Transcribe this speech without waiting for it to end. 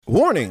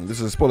Warning, this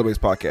is a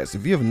spoiler-based podcast.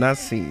 If you have not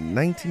seen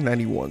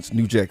 1991's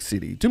New Jack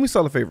City, do me a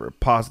solid favor,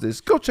 pause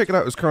this, go check it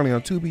out. It's currently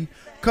on Tubi.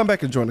 Come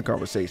back and join the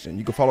conversation.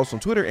 You can follow us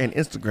on Twitter and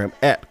Instagram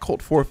at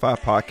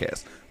Cult45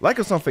 Podcast. Like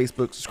us on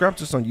Facebook, subscribe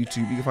to us on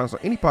YouTube. You can find us on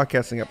any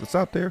podcasting app that's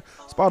out there,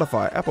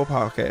 Spotify, Apple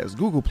Podcasts,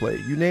 Google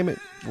Play, you name it,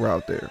 we're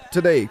out there.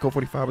 Today,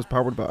 Cult45 is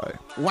powered by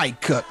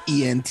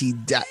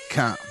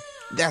WhiteCupENT.com.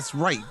 That's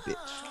right,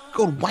 bitch.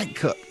 Go to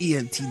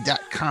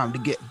WhiteCupENT.com to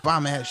get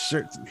bomb-ass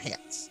shirts and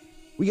hats.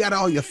 We got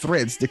all your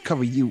threads to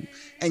cover you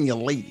and your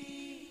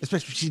lady,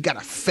 especially if she's got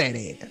a fat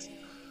ass.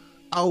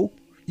 Oh,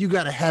 you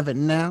gotta have it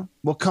now?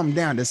 Well, come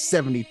down to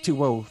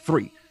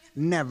 7203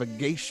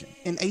 Navigation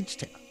in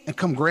H-Town and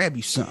come grab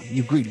you some,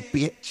 you greedy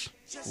bitch.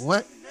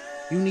 What?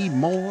 You need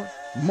more?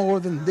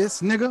 More than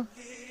this, nigga?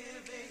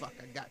 Fuck,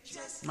 I got you.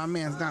 My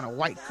man's down a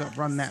White Cup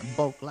running that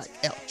boat like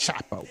El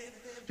Chapo.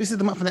 Just hit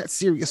them up for that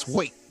serious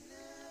weight.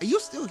 Are you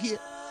still here?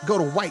 Go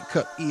to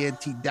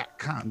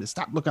WhiteCupENT.com to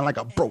stop looking like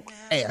a broke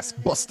ass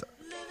buster.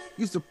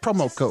 Use the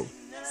promo code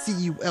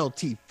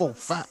CULT45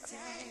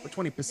 for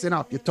 20%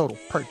 off your total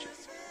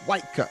purchase.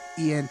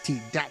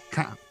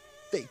 WhiteCupENT.com.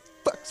 They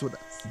fucks with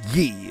us.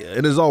 Yeah,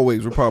 and as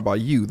always, we're powered by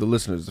you, the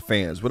listeners, the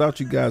fans. Without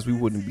you guys, we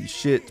wouldn't be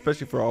shit,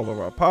 especially for all of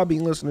our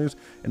Podbean listeners.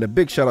 And a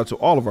big shout out to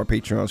all of our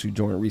Patreons who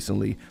joined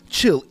recently.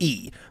 Chill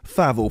E,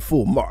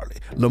 504 Marley,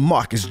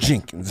 LaMarcus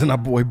Jenkins, and our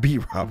boy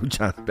B-Rob who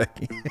joined back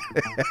in.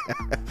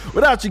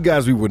 Without you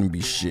guys, we wouldn't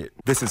be shit.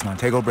 This is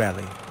Montego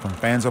Bradley from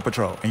Fans of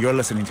Patrol, and you're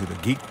listening to the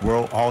Geek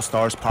World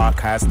All-Stars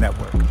Podcast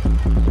Network.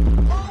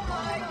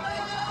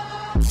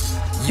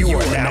 You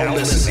are now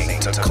listening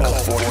to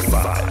Cult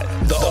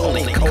 45, the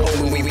only cult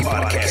movie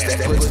podcast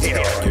that puts air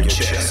on your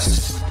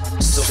chest.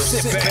 So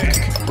sit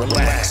back,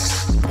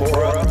 relax,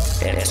 pour up,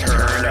 and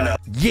turn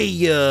up.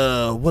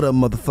 Yeah, what up,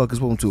 motherfuckers?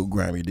 Welcome to a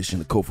grimy edition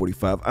of Cult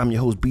 45. I'm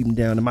your host, Beating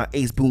Down, and my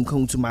ace boom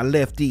coon to my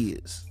left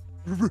is...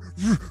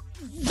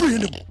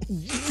 Randy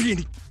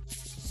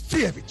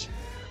Savage.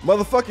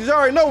 Motherfuckers, you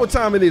already know what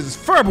time it is. It's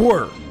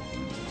February,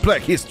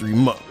 Black History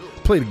Month.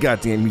 Play the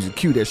goddamn music,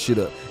 cue that shit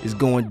up. It's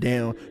going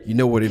down. You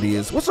know what it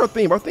is. What's our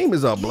theme? Our theme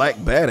is black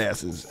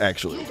badasses,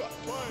 actually.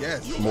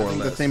 Yes, more or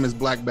less. The theme is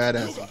Black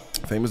Badasses.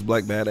 Famous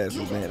black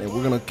badasses, man. And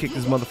we're gonna kick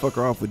this motherfucker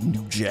off with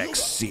New Jack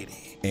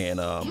City. And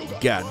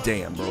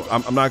goddamn, bro,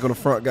 I'm not gonna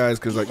front, guys,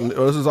 because like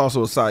this is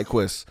also a side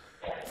quest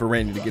for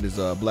Randy to get his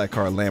black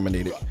card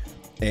laminated.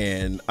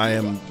 And I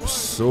am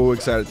so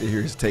excited to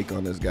hear his take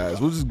on this, guys.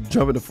 We'll just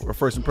jump into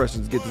first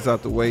impressions, get this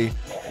out the way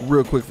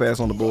real quick,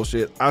 fast on the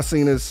bullshit. I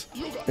seen this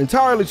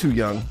entirely too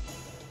young,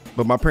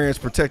 but my parents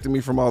protected me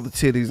from all the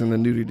titties and the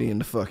nudity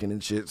and the fucking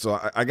and shit. So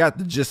I got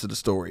the gist of the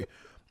story.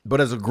 But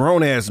as a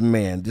grown-ass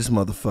man, this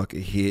motherfucker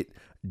hit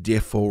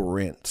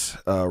different.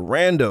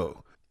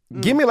 Rando,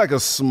 give me like a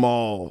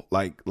small,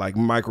 like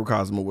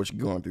microcosm of what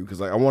you're going through,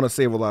 because like I want to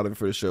save a lot of it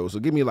for the show.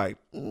 So give me like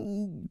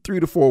 3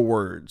 to 4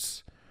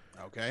 words.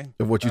 Okay.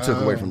 Of what you took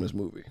away from this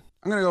movie.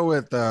 I'm gonna go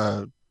with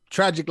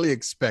tragically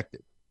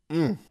expected.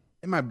 In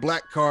my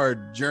black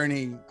card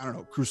journey, I don't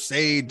know,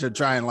 crusade to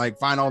try and like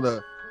find all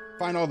the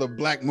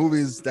black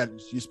movies that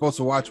you're supposed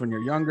to watch when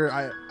you're younger.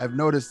 I've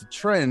noticed a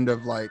trend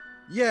of like,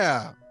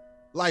 yeah,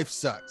 life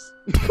sucks.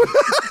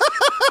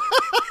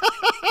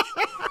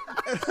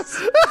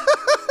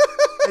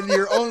 And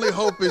your only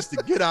hope is to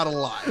get out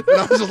alive.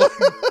 And I was like,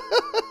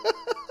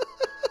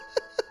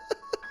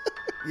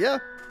 yeah.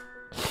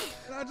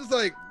 I'm just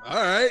like,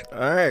 all right.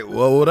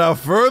 Well, without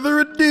further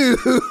ado,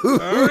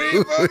 Sorry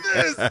about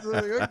this.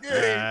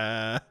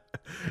 Okay.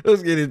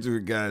 Let's get into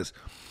it, guys.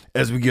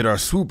 As we get our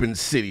swooping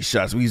city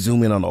shots, we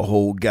zoom in on the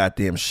whole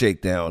goddamn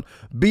shakedown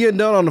being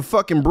done on the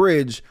fucking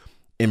bridge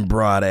in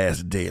broad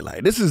ass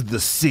daylight. This is the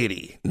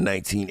city,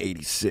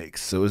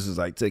 1986. So this is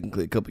like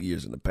technically a couple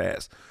years in the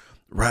past,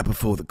 right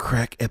before the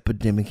crack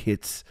epidemic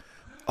hits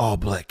all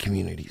black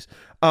communities.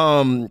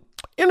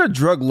 Inner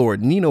drug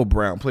lord Nino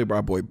Brown, played by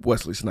our boy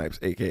Wesley Snipes,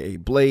 aka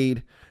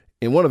Blade,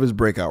 in one of his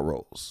breakout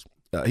roles.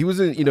 He was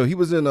in King of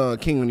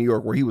New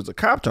York, where he was a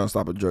cop trying to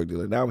stop a drug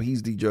dealer. Now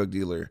he's the drug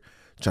dealer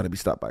trying to be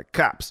stopped by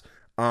cops.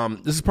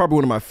 This is probably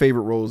one of my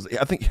favorite roles.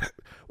 I think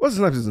Wesley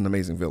Snipes is an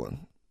amazing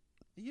villain.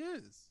 He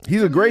is.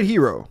 He's a great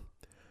hero.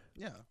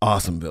 Yeah.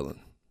 Awesome villain.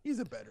 He's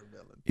a better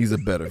villain. He's a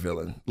better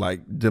villain, like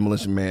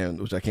Demolition Man,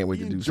 which I can't wait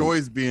to do.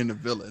 Enjoys being a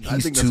villain. He's I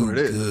think that's too what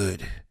it is.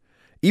 good.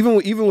 Even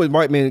with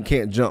White Man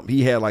Can't Jump,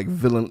 he had like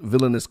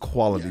villainous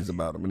qualities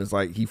about him, and it's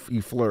like he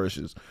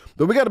flourishes.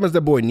 But we got him as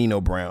that boy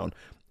Nino Brown,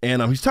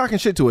 and he's talking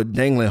shit to a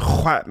dangling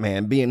white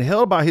man being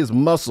held by his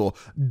muscle,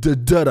 the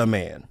Dudda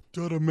Man.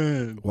 Dudda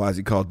Man. Why is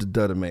he called the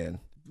Dudda Man?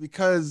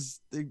 Because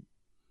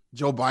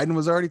Joe Biden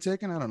was already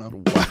taken. I don't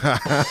know.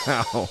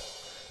 Wow.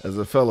 As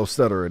a fellow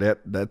stutterer,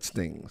 that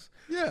stings.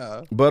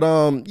 Yeah. But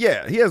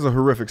yeah, he has a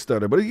horrific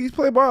stutter. But he's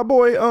played by our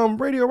boy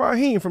Radio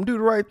Raheem from Do the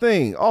Right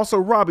Thing. Also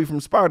Robbie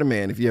from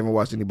Spider-Man, if you haven't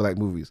watched any black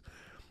movies.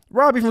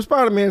 Robbie from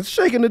Spider-Man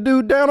shaking the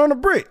dude down on a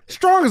brick.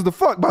 Strong as the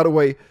fuck, by the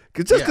way.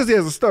 Because just because he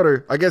has a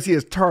stutter, I guess he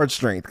has charge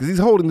strength. Because he's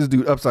holding this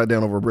dude upside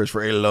down over a bridge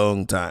for a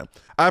long time.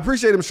 I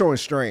appreciate him showing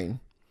strain.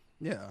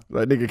 Yeah.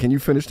 Like, nigga, can you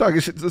finish talking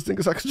shit to this thing?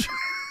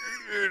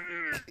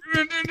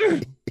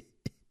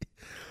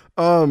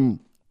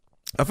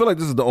 I feel like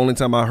this is the only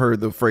time I heard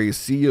the phrase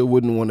 "see ya,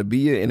 wouldn't want to be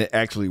ya," and it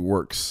actually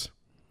works.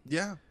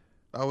 Yeah,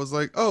 I was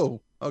like,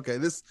 oh, okay.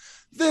 This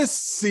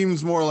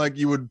seems more like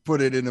you would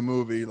put it in a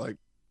movie. Like,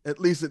 at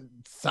least it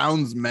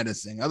sounds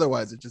menacing.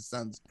 Otherwise, it just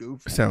sounds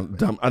goofy. It sounds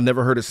dumb. I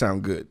never heard it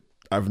sound good.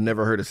 I've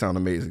never heard it sound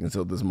amazing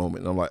until this moment.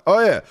 And I'm like,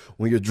 oh yeah,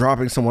 when you're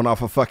dropping someone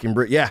off a fucking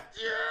brick. Yeah,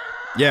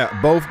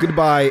 both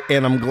goodbye,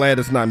 and I'm glad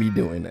it's not me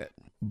doing that.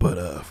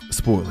 But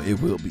spoiler,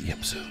 it will be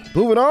him soon.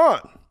 Moving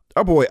on.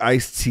 Our boy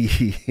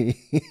Ice-T.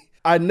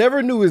 I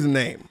never knew his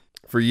name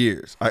for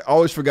years. I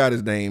always forgot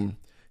his name.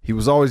 He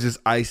was always just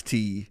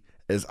Ice-T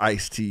as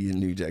Ice-T in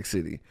New Jack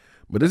City.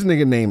 But this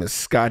nigga name is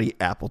Scotty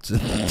Appleton.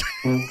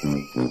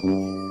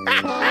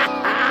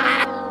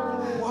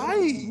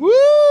 Why?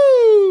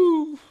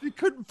 Woo! You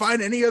couldn't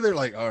find any other,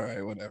 like, all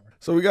right, whatever.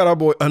 So we got our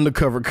boy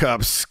undercover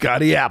cop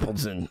Scotty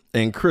Appleton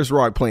and Chris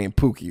Rock playing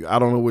Pookie. I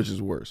don't know which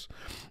is worse.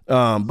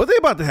 But they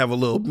about to have a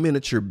little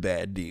miniature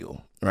bad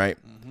deal, right?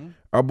 Mm-hmm.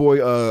 Our boy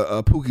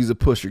Pookie's a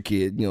pusher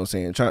kid, you know what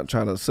I'm saying,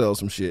 trying to sell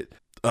some shit.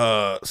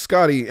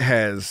 Scotty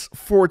has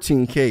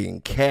 $14K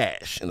in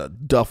cash in a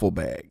duffel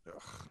bag.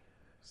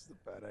 This is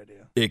a bad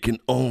idea. It can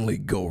only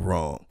go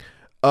wrong.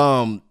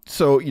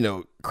 So, you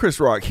know, Chris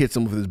Rock hits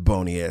him with his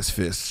bony ass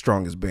fist,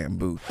 strong as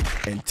bamboo,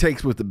 and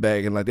takes with the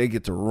bag, and like they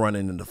get to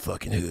running in the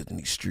fucking hood in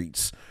these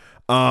streets.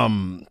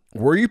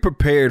 Were you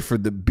prepared for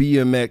the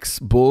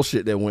BMX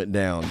bullshit that went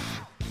down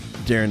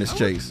during this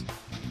chase?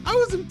 I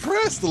was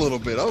impressed a little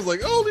bit. I was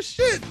like, holy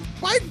shit,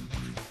 bike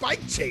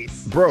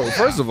chase. Bro,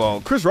 first of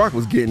all, Chris Rock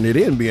was getting it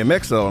in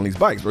BMX on these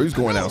bikes, bro. He was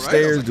going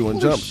downstairs, right? doing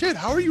holy jumps. Shit,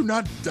 how are you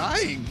not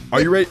dying?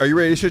 Are you ready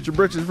to shit your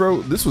britches,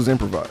 bro? This was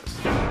improvised.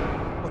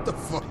 What the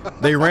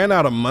fuck? They ran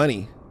out of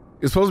money.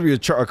 It's supposed to be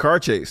a car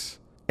chase.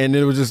 And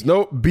it was just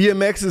no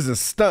BMXs and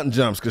stunt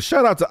jumps. Because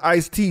shout out to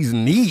Ice-T's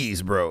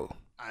knees, bro.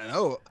 I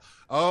know.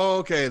 Oh,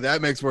 okay,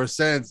 that makes more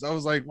sense. I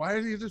was like, why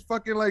did you just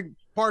fucking like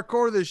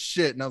parkour this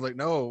shit? And I was like,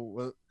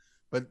 no.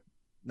 But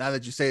now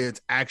that you say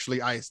it's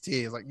actually Ice-T,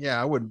 it's like,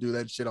 yeah, I wouldn't do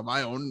that shit on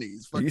my own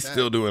knees. Fuck He's that.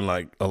 still doing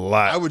like a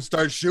lot. I would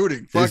start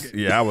shooting. Fuck it.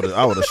 Yeah, I would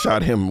have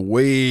shot him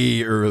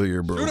way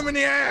earlier, bro. Shoot him in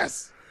the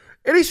ass.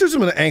 And he shoots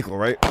him in the ankle,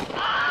 right?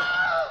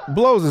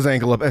 Blows his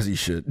ankle up as he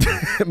should.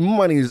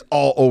 Money is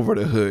all over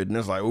the hood, and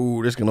it's like,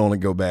 ooh, this can only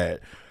go bad.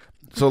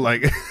 So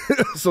like,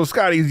 so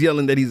Scotty's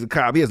yelling that he's a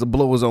cop. He has to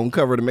blow his own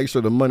cover to make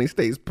sure the money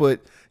stays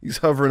put. He's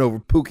hovering over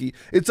Pookie.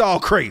 It's all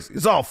crazy.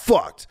 It's all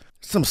fucked.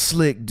 Some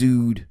slick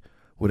dude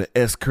with an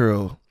S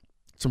curl,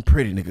 some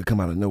pretty nigga come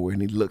out of nowhere,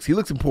 and he looks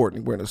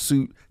important. He's wearing a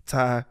suit,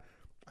 tie.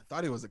 I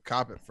thought he was a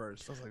cop at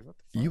first. I was like, what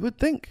the fuck? You would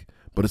think,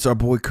 but it's our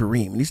boy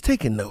Kareem, and he's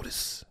taking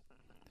notice.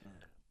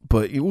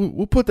 But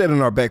we'll put that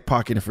in our back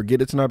pocket and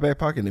forget it's in our back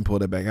pocket and then pull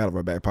that back out of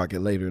our back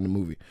pocket later in the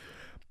movie.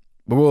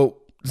 But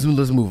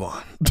let's move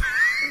on.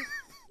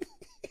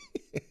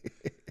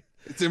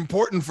 It's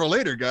important for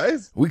later,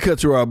 guys. We cut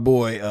to our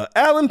boy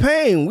Alan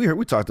Payne.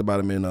 We talked about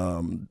him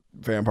in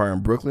Vampire in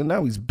Brooklyn.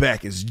 Now he's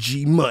back as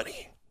G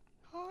Money.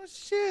 Oh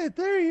shit,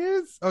 there he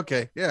is.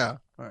 Okay, yeah.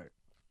 All right.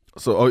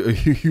 So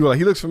you like,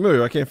 he looks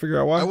familiar. I can't figure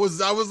out why. I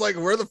was like,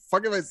 where the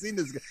fuck have I seen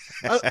this guy?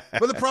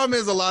 But the problem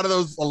is a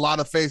lot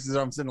of faces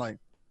I'm sitting like,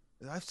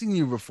 I've seen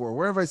you before.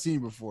 Where have I seen you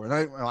before? And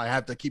I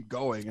have to keep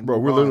going. And bro,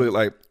 we're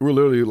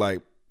literally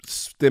like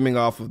stemming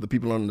off of the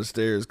people under the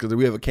stairs because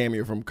we have a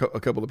cameo from a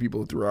couple of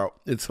people throughout.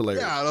 It's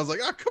hilarious. Yeah, and I was like,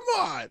 oh, come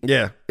on.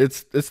 Yeah,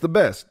 it's the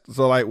best.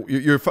 So like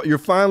you're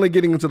finally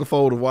getting into the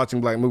fold of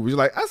watching black movies. You're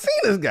like, I've seen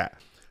this guy.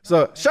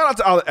 So shout out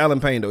to Alan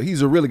Payne though.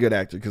 He's a really good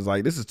actor because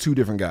like this is two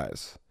different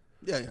guys.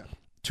 Yeah.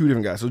 Two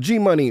different guys. So G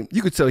Money,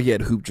 you could tell he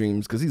had hoop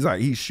dreams because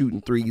he's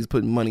shooting threes,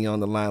 putting money on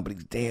the line, but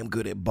he's damn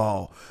good at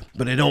ball.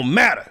 But it don't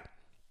matter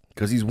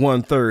because he's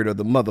 1/3 of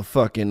the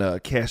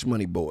motherfucking Cash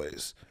Money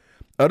Boys.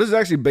 This is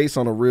actually based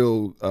on a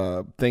real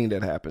thing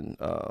that happened.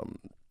 I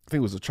think it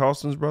was the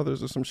Charleston's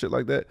brothers or some shit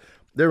like that.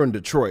 They're in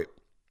Detroit,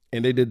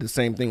 and they did the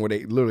same thing where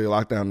they literally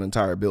locked down an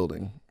entire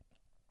building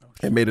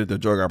and made it a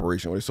drug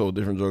operation where they sold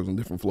different drugs on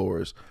different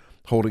floors,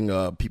 holding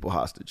people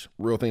hostage.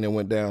 Real thing that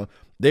went down.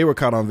 They were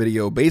caught on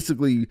video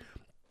basically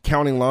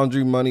counting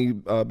laundry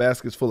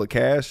baskets full of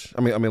cash.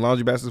 I mean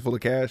laundry baskets full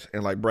of cash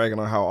and like bragging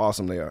on how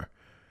awesome they are.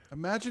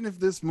 Imagine if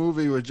this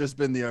movie would just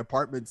been the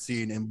apartment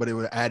scene, but it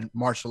would add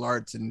martial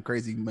arts and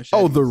crazy machetes.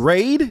 Oh, The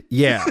Raid?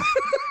 Yeah.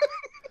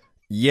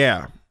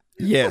 Yeah.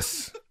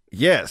 Yes.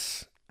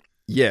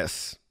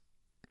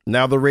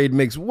 Now The Raid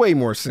makes way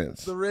more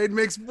sense. The Raid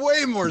makes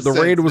way more sense.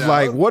 The Raid was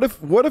like, what if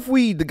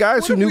the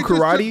guys who knew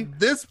karate,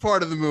 this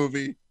part of the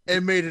movie,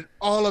 and made it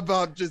all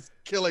about just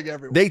killing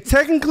everyone. They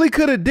technically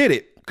could have did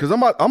it because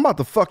I'm about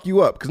to fuck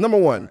you up. Because number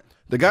one,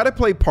 the guy that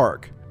played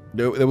Park,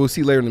 that we'll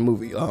see later in the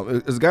movie,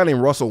 is a guy named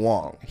Russell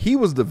Wong. He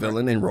was the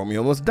villain in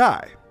Romeo Must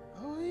Die.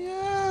 Oh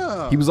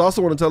yeah. He was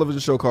also on a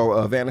television show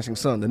called Vanishing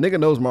Son. The nigga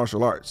knows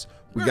martial arts.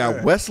 We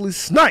got Wesley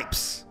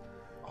Snipes.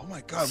 Oh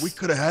my God, we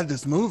could have had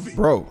this movie,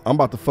 bro. I'm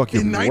about to fuck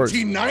you in up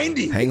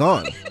 1990. Hang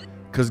on,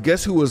 because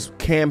guess who was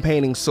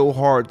campaigning so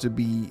hard to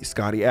be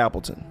Scotty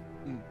Appleton?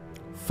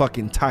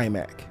 Fucking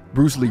Timac,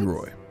 Bruce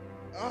Leroy.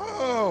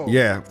 Oh know.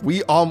 Yeah,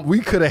 we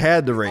could have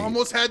had the raid.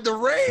 Almost had the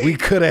raid. We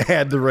could have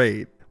had the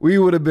raid. We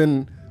would have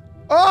been.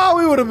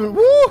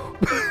 Woo!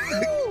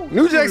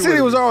 New Jack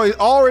City was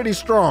already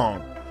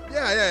strong.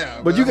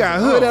 Yeah. But you got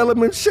hood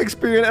elements,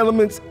 Shakespearean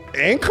elements,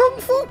 and kung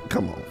fu.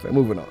 Come on, fam.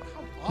 Moving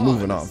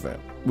on,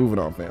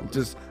 fam.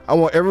 Just I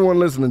want everyone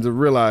listening to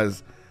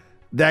realize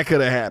that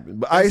could have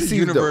happened. But There's I see a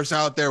universe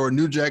out there where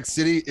New Jack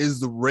City is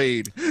the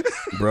raid.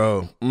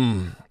 Bro.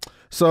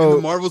 So and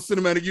the Marvel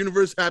Cinematic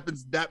Universe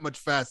happens that much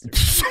faster.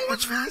 So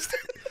much faster.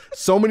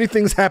 So many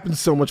things happen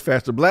so much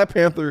faster. Black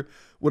Panther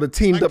would have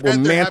teamed up with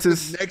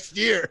Mantis next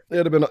year.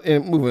 It would have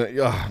been moving.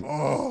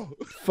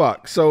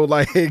 Fuck. So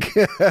like,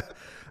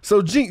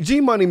 so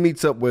G Money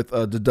meets up with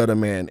the Dutta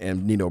Man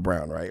and Nino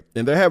Brown, right?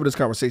 And they're having this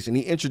conversation.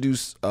 He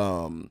introduced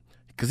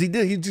because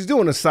he's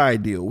doing a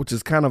side deal, which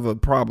is kind of a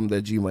problem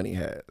that G Money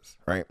has,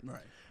 right?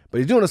 Right. But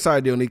he's doing a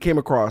side deal, and he came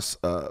across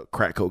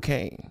crack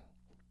cocaine.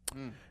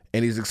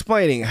 And he's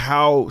explaining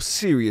how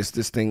serious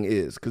this thing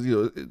is, because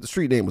the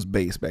street name was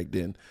Bass back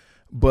then,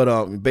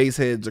 but bass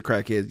heads or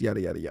crackheads,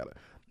 yada yada yada.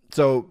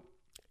 So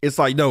it's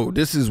like, no,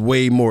 this is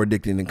way more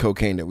addicting than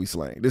cocaine that we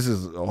slang. This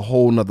is a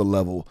whole nother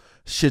level.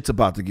 Shit's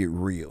about to get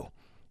real,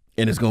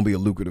 and it's gonna be a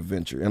lucrative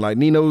venture. And like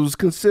Nino's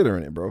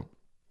considering it, bro.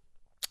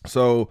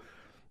 So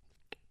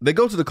they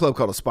go to the club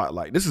called a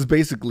Spotlight. This is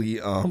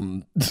basically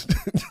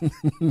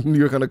New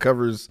York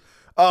Undercover's.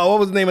 What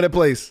was the name of that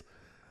place?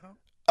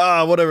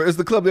 Whatever. It's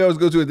the club they always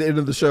go to at the end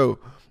of the show.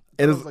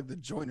 And it's like the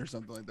joint or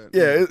something like that.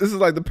 Yeah, this is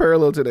like the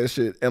parallel to that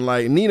shit. And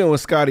like Nino and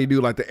Scotty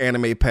do like the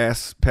anime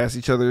pass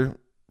each other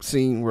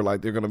scene where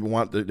like they're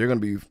gonna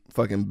be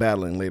fucking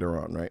battling later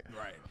on, right?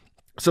 Right.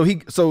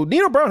 So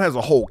Nino Brown has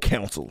a whole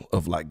council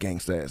of like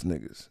gangsta ass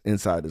niggas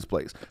inside this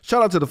place.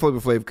 Shout out to the Flavor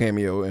Flav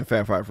cameo and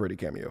Fat Five Freddy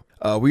cameo.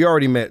 We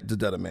already met the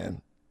Dutta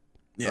Man.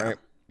 Yeah. Right?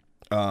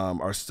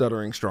 Our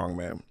stuttering strong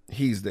man.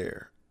 He's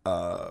there.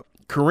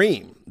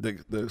 Kareem,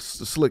 the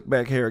slick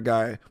back hair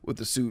guy with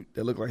the suit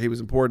that looked like he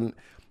was important.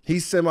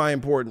 He's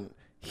semi-important.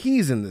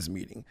 He's in this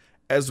meeting,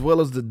 as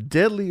well as the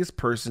deadliest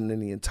person in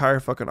the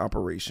entire fucking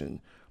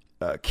operation,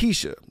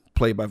 Keisha,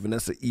 played by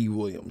Vanessa E.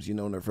 Williams. You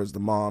know her as the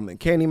mom in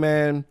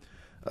Candyman.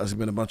 She's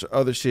been a bunch of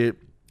other shit.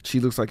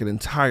 She looks like an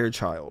entire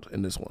child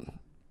in this one.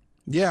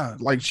 Yeah,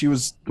 like she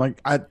was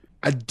like I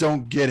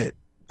don't get it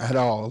at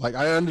all. Like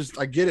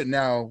I get it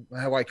now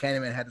why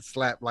Candyman had to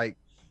slap like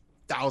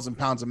 1,000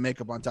 pounds of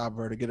makeup on top of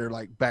her to get her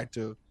like back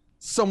to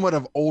somewhat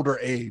of older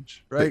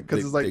age, right?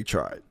 Because it's like they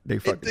tried. They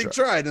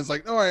tried. It's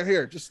like, all right,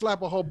 here, just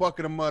slap a whole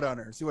bucket of mud on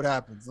her, see what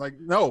happens. Like,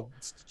 no,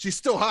 she's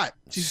still hot.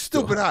 She's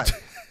stupid hot.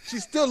 She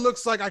still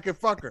looks like I could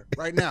fuck her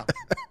right now.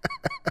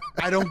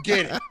 I don't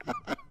get it.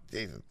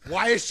 Jesus.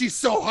 Why is she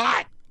so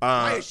hot?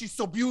 Why is she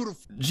so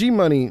beautiful? G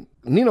Money,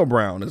 Nino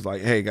Brown is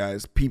like, hey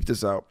guys, peep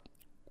this out.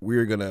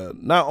 We're gonna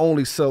not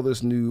only sell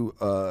this new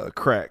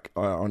crack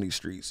on these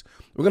streets,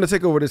 we're gonna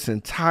take over this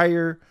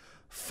entire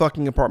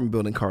fucking apartment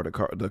building,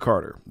 the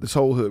Carter. This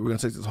whole hood. We're gonna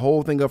take this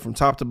whole thing up from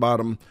top to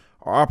bottom.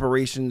 Our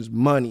operations,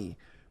 money,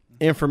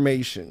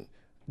 information,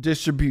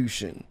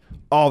 distribution,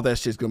 all that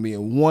shit's gonna be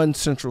in one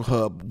central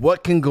hub.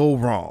 What can go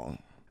wrong?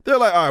 They're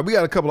like, all right, we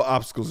got a couple of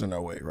obstacles in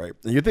our way, right?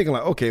 And you're thinking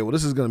like, okay, well,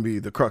 this is gonna be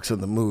the crux of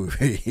the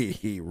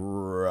movie.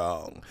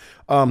 Wrong.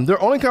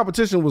 Their only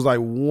competition was like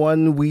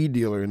one weed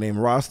dealer named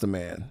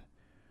Rastaman.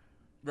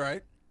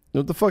 Right.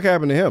 What the fuck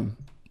happened to him?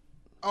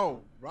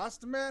 Oh,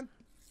 Rastaman?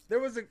 There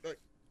was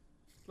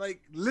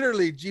like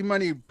literally G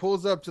Money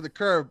pulls up to the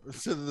curb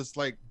to this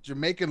like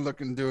Jamaican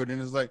looking dude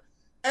and is like,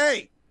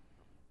 hey,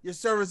 your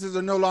services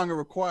are no longer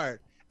required.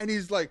 And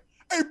he's like,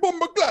 hey,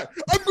 Bomba Glad,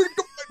 I'm gonna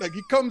go. Like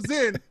he comes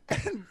in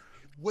and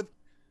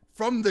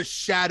from the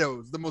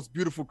shadows, the most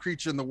beautiful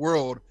creature in the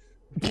world,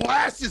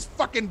 blasts his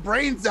fucking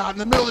brains out in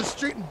the middle of the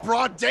street in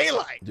broad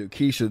daylight. Dude,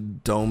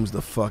 Keisha domes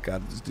the fuck out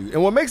of this dude.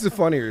 And what makes it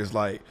funnier is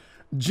like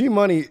G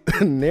Money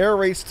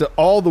narrates to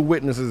all the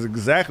witnesses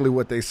exactly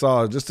what they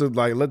saw, just to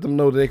like let them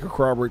know that they could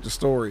corroborate the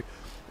story.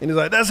 And he's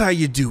like, that's how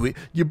you do it.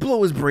 You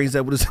blow his brains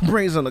out with his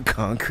brains on the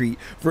concrete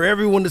for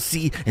everyone to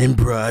see in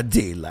broad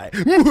daylight.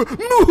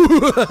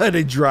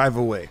 They drive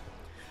away.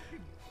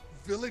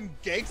 Villain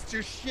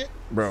gangster shit,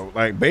 bro.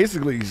 Like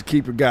basically, just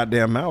keep your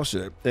goddamn mouth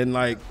shut. And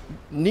like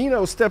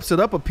Nino steps it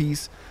up a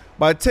piece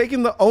by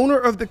taking the owner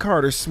of the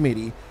Carter,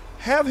 Smitty,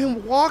 have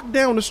him walk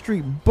down the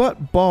street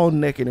butt ball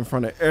naked in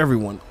front of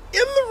everyone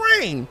in the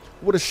rain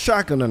with a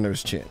shotgun under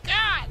his chin.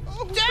 God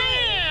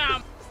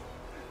damn!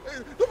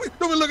 Hey,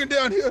 don't be looking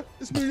down here.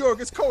 It's New York.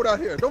 It's cold out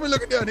here. Don't be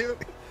looking down here.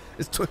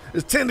 It's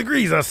 10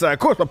 degrees outside. Of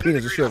course, my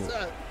penis is shriveled.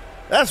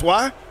 That's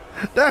why.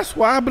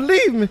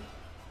 Believe me.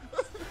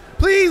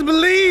 Please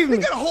believe me.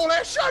 He got a whole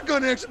ass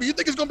shotgun next to me. You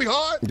think it's gonna be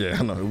hard? Yeah,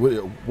 I know.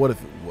 What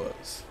if it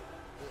was?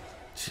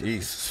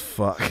 Jesus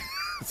fuck.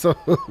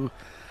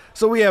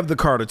 So we have the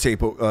Carter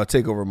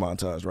takeover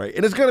montage, right?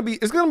 And it's gonna be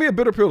a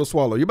bitter pill to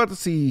swallow. You're about to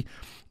see,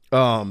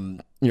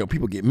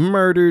 people get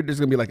murdered. There's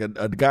gonna be like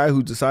a guy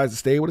who decides to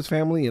stay with his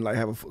family and like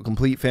have a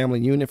complete family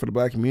unit for the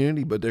black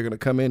community, but they're gonna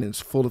come in and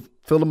fill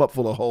them up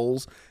full of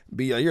holes.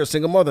 Be you're a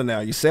single mother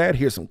now. You sad?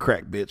 Here's some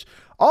crack, bitch.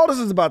 All this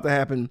is about to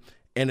happen.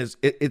 And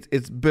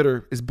it's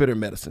bitter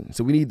medicine.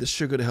 So we need the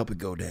sugar to help it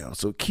go down.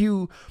 So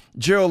cue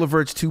Gerald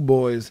Levert's Two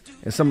Boys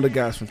and some of the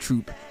guys from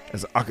Troop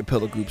as an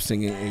acapella group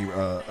singing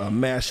a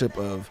mashup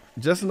of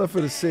Just Enough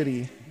for the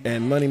City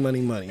and Money,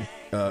 Money, Money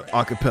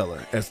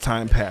acapella as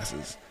time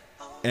passes.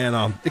 And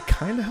it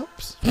kind of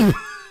helps. I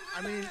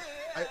mean,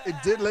 it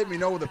did let me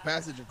know with the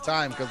passage of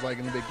time, because like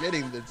in the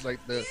beginning, it's like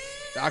the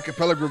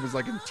acapella group is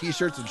like in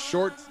t-shirts and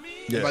shorts.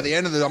 Yeah. And by the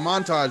end of the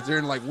montage, they're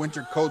in like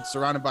winter coats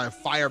surrounded by a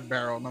fire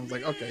barrel. And I was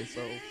like, okay,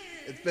 so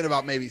it's been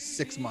about maybe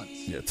 6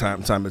 months. Yeah,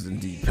 time has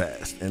indeed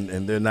passed,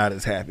 and they're not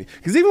as happy.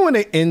 Because even when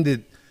they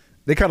ended,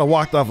 they kind of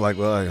walked off like,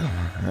 well,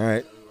 all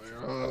right.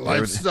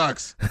 Life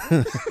sucks.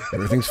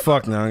 Everything's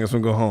fucked now. I guess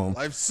we'll go home.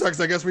 Life sucks.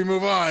 I guess we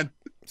move on.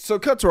 So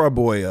cut to our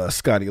boy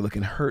Scotty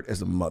looking hurt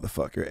as a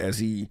motherfucker as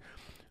he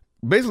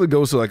basically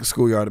goes to like a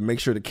schoolyard to make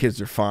sure the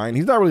kids are fine.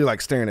 He's not really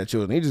like staring at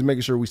children. He's just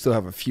making sure we still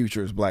have a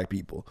future as black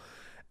people.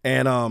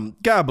 And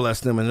God bless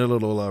them and their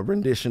little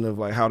rendition of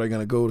like how they're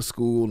gonna go to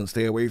school and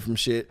stay away from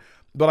shit.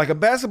 But like a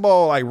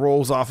basketball like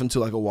rolls off into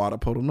like a water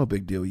puddle, no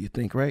big deal, you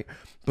think, right?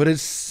 But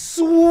it's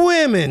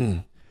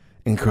swimming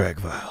in crack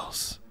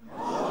vials.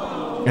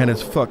 And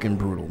it's fucking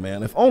brutal,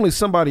 man. If only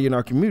somebody in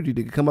our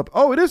community could come up.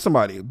 Oh, it is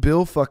somebody.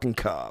 Bill fucking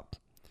Cobb,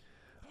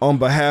 on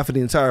behalf of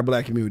the entire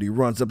black community,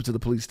 runs up to the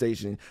police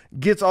station,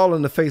 gets all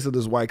in the face of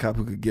this white cop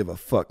who could give a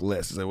fuck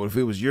less. He's like, well, if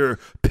it was your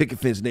picket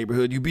fence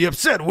neighborhood, you'd be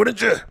upset,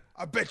 wouldn't you?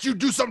 I bet you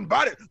do something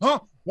about it, huh?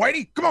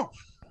 Whitey, come on.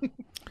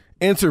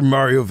 Enter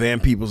Mario Van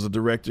Peebles, the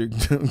director,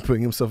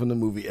 putting himself in the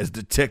movie as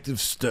Detective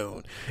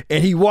Stone.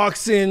 And he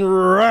walks in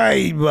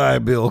right by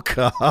Bill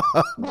Cobb.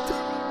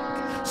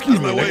 Excuse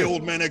me, my way, nigga.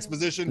 old man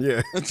exposition.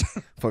 Yeah.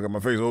 Fuck up my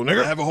face, old I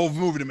nigga. have a whole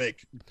movie to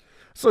make.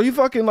 So he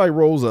fucking like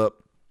rolls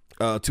up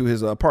to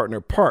his partner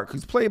Park,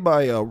 who's played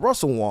by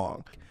Russell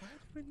Wong. Why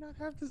did we not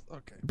have this?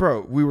 Okay.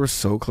 Bro, we were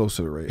so close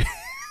to the raid.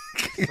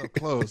 So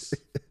close.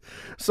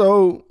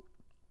 So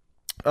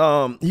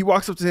he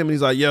walks up to him and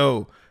he's like,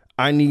 yo,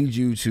 I need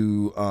you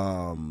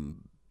to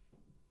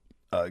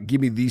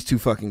give me these two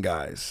fucking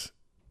guys.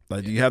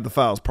 Like, do you have the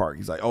files, Park?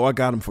 He's like, oh, I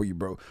got them for you,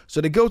 bro. So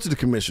they go to the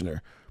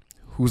commissioner,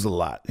 who's a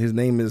lot. His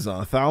name is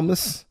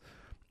Thalmus.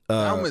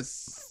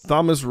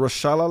 Thomas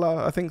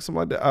Rashalala, I think, something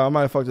like that. I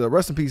might have fucked it up.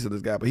 Rest in peace to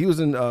this guy. But he was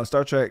in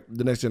Star Trek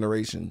The Next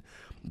Generation.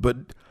 But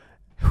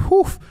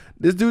whew,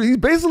 this dude, he's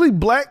basically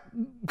black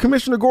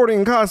Commissioner Gordon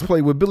in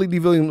cosplay with Billy D.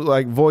 Williams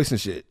like voice and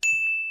shit.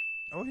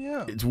 Oh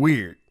yeah. It's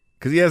weird.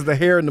 Because he has the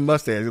hair and the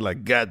mustache. You're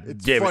like, God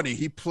It's damn funny. it.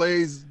 He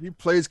plays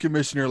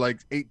Commissioner like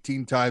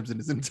 18 times in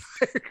his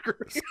entire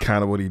career. It's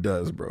kind of what he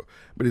does, bro.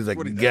 But he's like,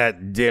 What he does.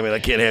 God damn it, I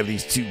can't have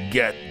these two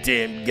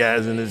goddamn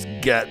guys in this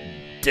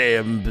goddamn...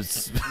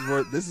 This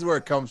is where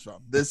it comes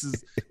from. This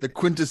is the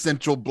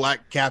quintessential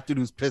black captain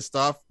who's pissed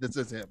off. This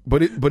is him.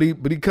 But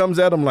he comes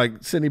at him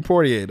like Sidney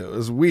Poitier, though.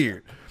 It's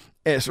weird.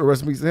 And so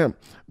rest in peace to him.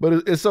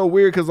 But it's so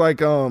weird because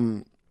like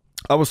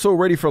I was so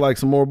ready for like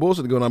some more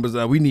bullshit to go on, but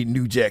like, we need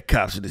New Jack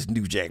cops for this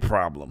New Jack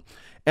problem.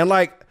 And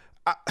like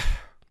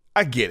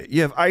I get it.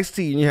 You have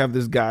Ice-T and you have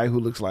this guy who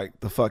looks like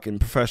the fucking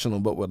professional,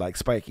 but with like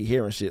spiky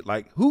hair and shit.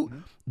 Like who?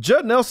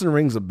 Judd Nelson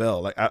rings a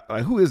bell. Like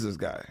who is this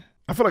guy?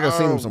 I feel like I've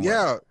seen him somewhere.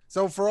 Yeah.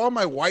 So for all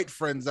my white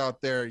friends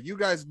out there, you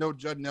guys know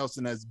Judd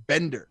Nelson as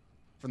Bender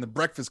from The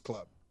Breakfast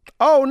Club.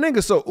 Oh,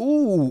 nigga. So,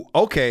 ooh,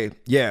 okay.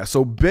 Yeah.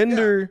 So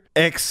Bender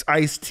x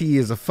Ice-T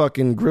is a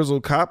fucking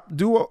grizzled cop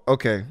duo.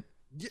 Okay.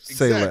 Yeah,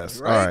 Say exactly, less.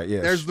 Right? All right.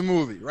 Yeah. There's the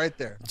movie right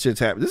there. Shit's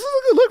happening. This is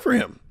a good look for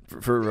him.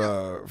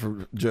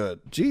 For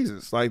Judd.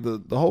 Jesus. Like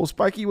the whole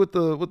spiky with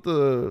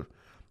the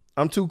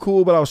I'm too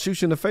cool, but I'll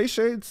shoot you in the face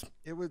shades.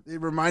 It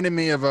reminded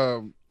me of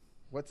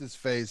what's his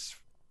face?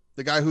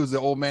 The guy who's the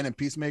old man in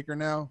Peacemaker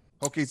now.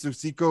 Hoke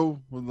Tsuchiko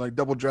with like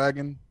double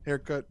dragon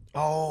haircut.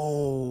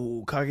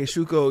 Oh,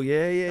 Kageshuko.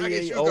 Yeah.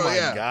 Kageshuko, Oh my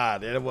yeah.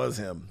 God. That was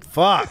him.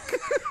 Fuck.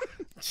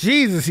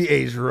 Jesus, he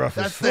aged rough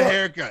as That's fuck. the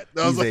haircut.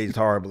 I was He's like, aged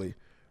horribly.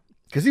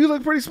 Cause he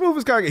looked pretty smooth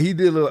as Kage. He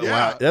did look.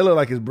 Yeah. Wow, that looked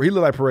like he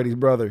looked like Peretti's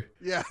brother.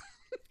 yeah.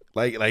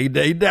 Like he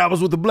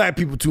dabbles with the black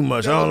people too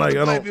much. I don't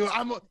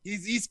like.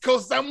 He's East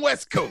Coast. I'm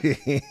West Coast.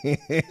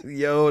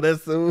 Yo,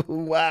 that's so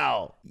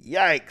wow.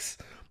 Yikes.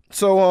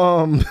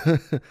 So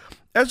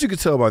as you can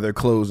tell by their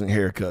clothes and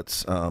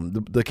haircuts,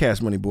 the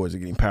Cash Money boys are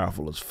getting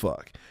powerful as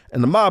fuck,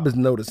 and the mob is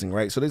noticing,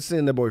 right? So they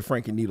send their boy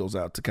Frankie Needles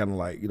out to kind of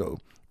like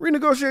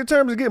renegotiate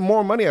terms and get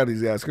more money out of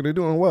these guys because they're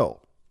doing well.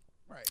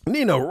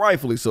 Nino,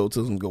 rightfully so,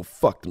 tells them to go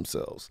fuck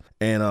themselves.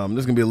 And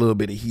there's going to be a little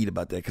bit of heat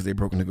about that because they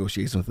broke a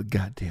negotiation with the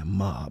goddamn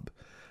mob.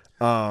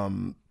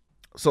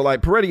 So,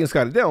 like, Peretti and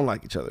Scotty, they don't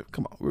like each other.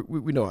 Come on.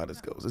 We know how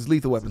this goes. It's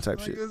Lethal Weapon type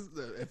shit.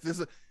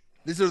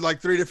 These are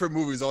like 3 different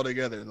movies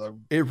altogether. Like,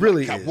 It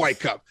really Cop, is. White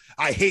Cop.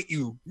 I hate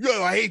you.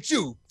 Yo, I hate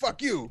you.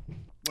 Fuck you.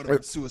 What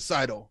about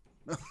suicidal?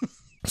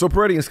 So,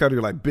 Peretti and Scotty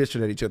are, like,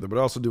 bitching at each other, but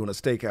also doing a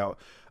stakeout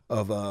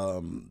of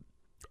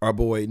our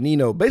boy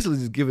Nino, basically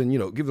just giving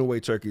away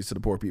turkeys to the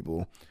poor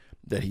people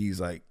that he's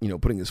like,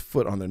 putting his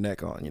foot on their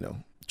neck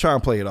on, trying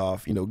to play it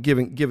off,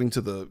 giving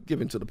to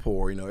the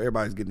poor,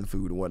 everybody's getting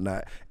food and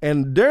whatnot.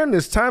 And during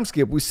this time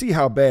skip, we see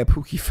how bad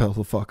Pookie fell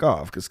the fuck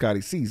off because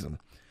Scotty sees him.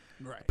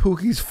 Right.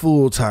 Pookie's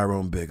full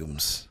Tyrone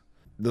Biggums.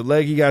 The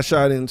leg he got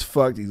shot in is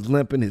fucked. He's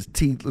limping. His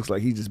teeth looks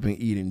like he's just been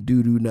eating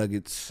doo-doo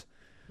nuggets.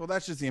 Well,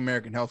 that's just the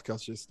American healthcare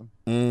system.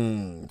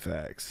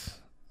 Facts.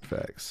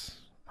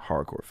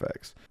 Hardcore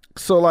facts.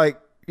 So, like,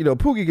 you know,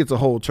 Pookie gets a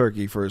whole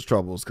turkey for his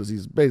troubles because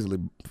he's basically,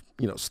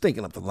 you know,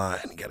 stinking up the line.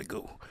 He got to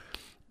go.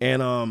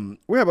 And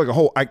we have like a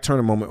whole Ike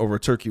Turner moment over a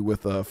turkey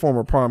with a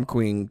former prom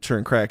queen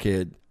turned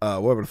crackhead,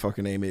 whatever the fuck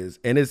her name is.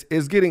 And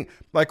it's getting,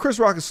 like, Chris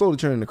Rock is slowly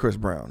turning to Chris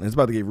Brown. And it's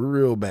about to get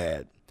real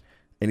bad.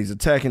 And he's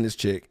attacking this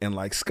chick. And,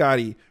 like,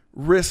 Scotty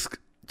risks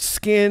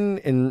skin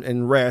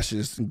and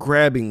rashes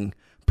grabbing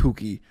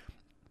Pookie,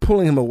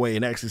 pulling him away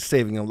and actually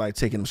saving him, like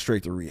taking him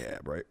straight to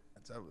rehab, right?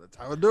 That's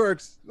how it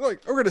works.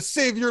 Like, we're going to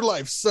save your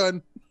life,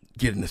 son.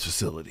 Get in this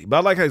facility. But I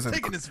like how he's like,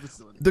 Taking this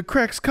facility. the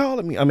crack's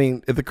calling me. I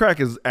mean, if the crack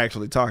is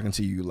actually talking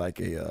to you like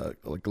a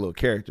little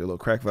character, a little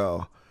crack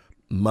valve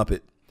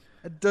Muppet.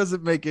 It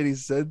doesn't make any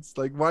sense.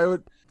 Like, why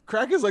would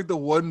crack is like the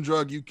one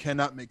drug you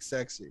cannot make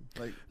sexy.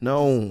 Like,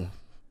 no.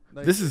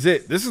 like, This is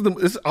it.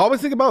 I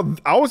always think about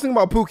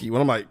Pookie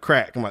when I'm like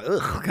crack. I'm like,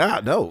 ugh,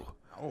 God, no.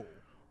 oh,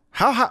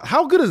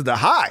 How good is the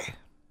high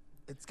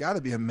it's got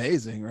to be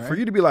amazing, right? for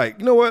you to be like,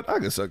 you know what? I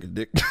can suck a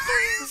dick.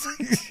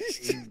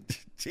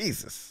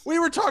 Jesus. We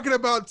were talking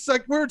about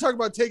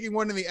taking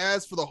one in the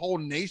ass for the whole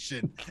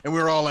nation, and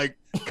we were all like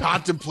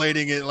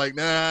contemplating it. Like,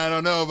 nah, I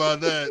don't know about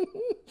that.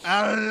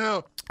 I don't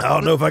know. I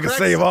don't know if I can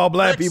save all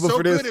black people so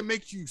for this. Good it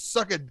makes you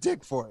suck a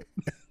dick for it.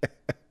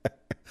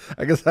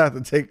 I guess I have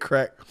to take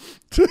crack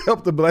to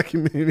help the black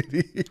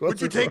community. Would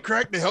you take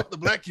crack to help the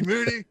black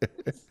community?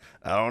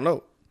 I don't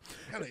know.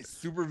 What kind of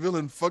super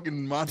villain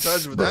fucking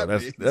montage would Bro, that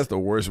be? that's the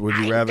worst would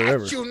you rather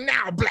ever. Got you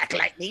now, Black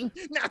Lightning.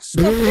 Now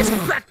smoke this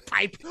crack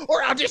pipe,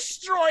 or I'll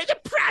destroy the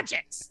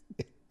projects.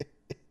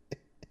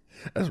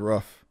 That's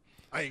rough.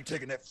 I ain't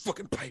taking that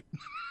fucking pipe.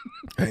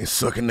 I ain't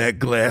sucking that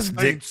glass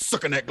I dick. ain't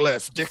sucking that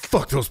glass dick.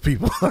 Fuck those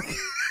people.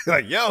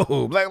 Like,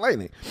 yo, Black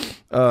Lightning.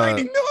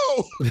 Lightning,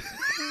 no.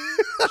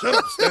 Shut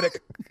up,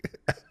 Static.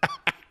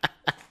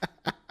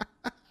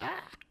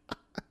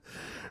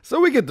 So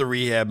we get the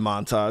rehab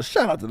montage.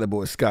 Shout out to that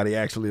boy Scotty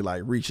actually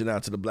like reaching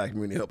out to the black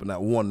community, helping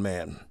out one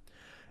man.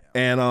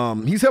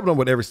 And he's helping them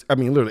with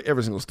literally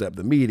every single step.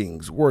 The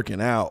meetings,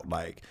 working out,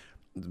 like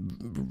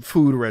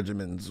food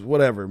regimens,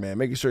 whatever, man.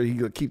 Making sure he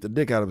could keep the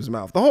dick out of his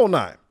mouth. The whole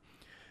nine.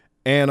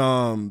 And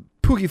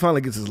Pookie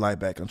finally gets his life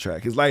back on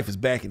track. His life is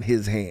back in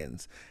his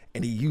hands.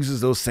 And he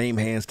uses those same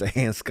hands to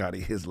hand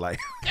Scotty his life.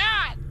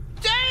 God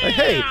damn! Like,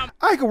 hey,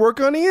 I could work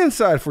on the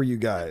inside for you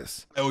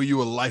guys. I owe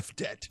you a life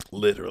debt.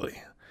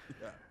 Literally.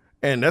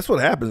 And that's what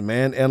happens,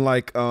 man. And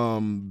like,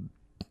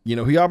 you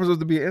know, he offers us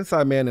to be an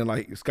inside man, and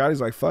like Scotty's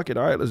like, fuck it,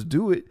 all right, let's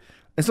do it.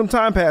 And some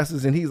time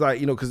passes, and he's like,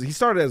 you know, because he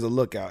started as a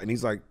lookout, and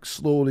he's like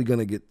slowly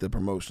gonna get the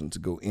promotion to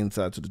go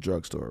inside to the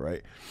drugstore,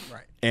 right?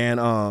 Right.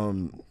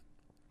 And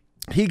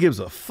he gives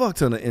a fuck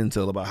ton of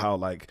intel about how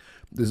like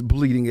this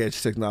bleeding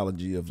edge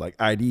technology of like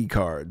ID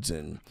cards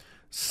and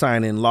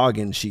sign-in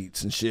login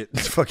sheets and shit.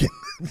 It's fucking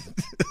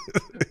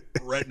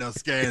Retina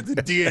scans and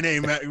DNA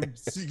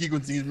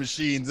sequencing these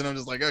machines, and I'm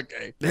just like,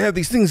 okay. they have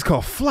these things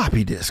called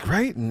floppy disk,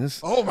 right? And it's,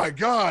 Oh my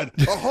God,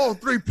 a whole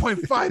 3.5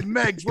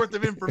 megs worth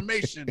of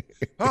information.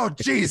 Oh,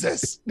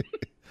 Jesus.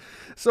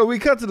 so we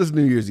cut to this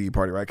New Year's Eve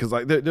party, right? Because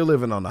like they're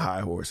living on the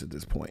high horse at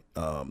this point.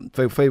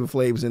 Flavor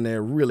Flav's in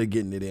there, really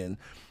getting it in,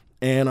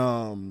 and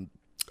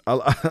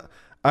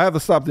I have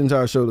to stop the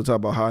entire show to talk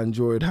about how I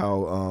enjoyed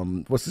how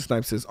what's the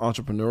snipe says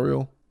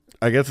entrepreneurial.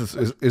 I guess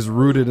it's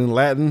rooted in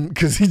Latin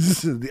because he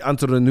just the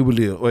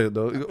entrepreneurial. Wait,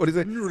 no, what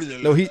did he say?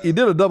 No, he did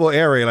a double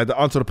area like the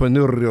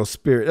entrepreneurial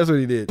spirit. That's what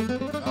he did.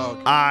 Oh,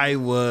 okay. I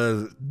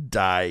was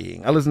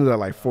dying. I listened to that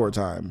like 4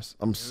 times.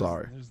 I'm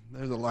sorry.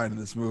 There's a line in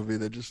this movie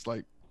that just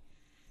like,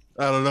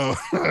 I don't know.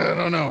 I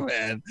don't know,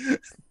 man.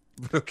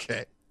 But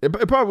okay. It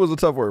probably was a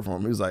tough word for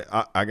him. He was like,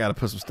 I got to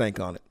put some stank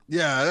on it.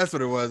 Yeah, that's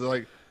what it was.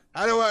 Like,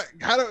 how do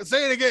I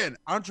say it again?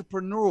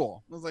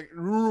 Entrepreneurial. I was like,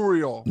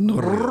 rural.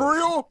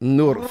 Rural?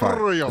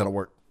 Fine. That'll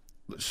work.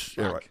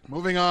 Yeah, right.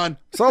 Moving on.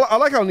 So I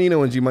like how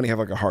Nino and G Money have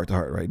like a heart to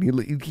heart, right?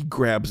 He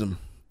grabs him,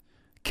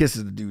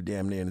 kisses the dude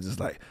damn near, and is just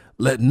like,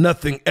 let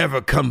nothing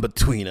ever come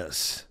between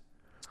us.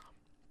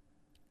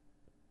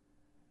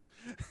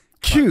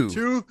 Q.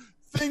 2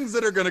 things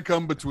that are going to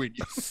come between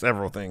you.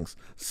 Several things.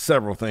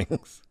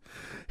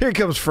 Here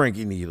comes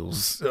Frankie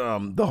Needles, the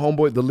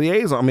homeboy, the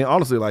liaison. I mean,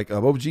 honestly, like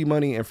both G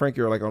Money and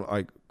Frankie are like on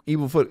like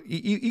equal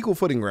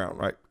footing ground,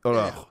 right?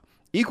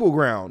 Equal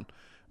ground,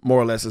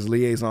 more or less, as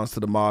liaisons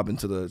to the mob and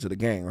to the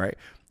gang, right?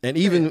 And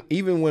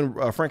even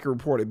when Frankie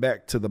reported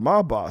back to the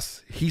mob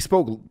boss, he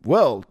spoke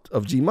well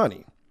of G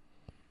Money.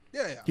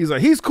 Yeah. He's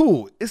like, he's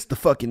cool. It's the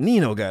fucking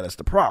Nino guy that's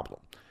the problem.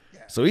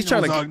 Yeah. So he's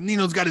trying to.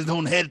 Nino's got his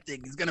own head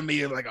thing. He's gonna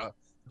be like a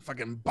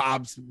fucking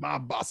Bob's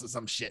mob boss or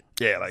some shit.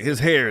 Yeah, like his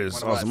hair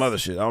is on some other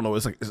shit. I don't know.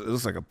 It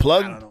looks like a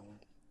plug. I don't know.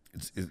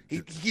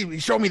 He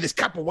showed me this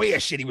capoeira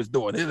shit he was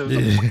doing. It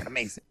was fucking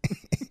amazing.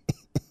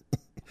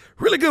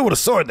 Really good with a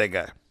sword, that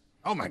guy.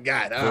 Oh my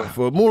God.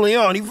 For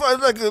Moulion, he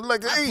fights like a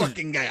that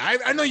fucking guy.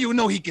 I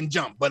know he can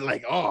jump, but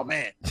like, oh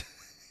man.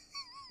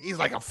 He's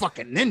like a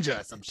fucking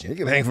ninja or some He shit.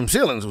 can hang from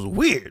ceilings. It was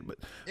weird, but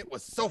It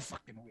was so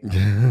fucking weird.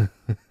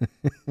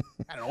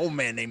 Had an old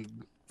man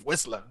named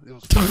Whistler. It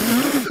was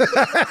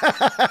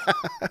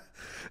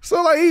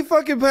so like he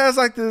fucking passed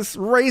like this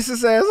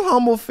racist ass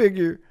humble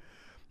figure.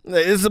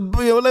 It's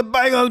let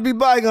bygones be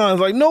bygones.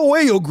 Like, no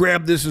way you'll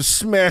grab this and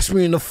smash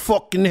me in the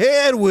fucking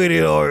head with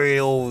it, or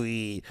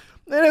and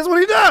that's what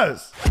he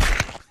does.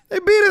 They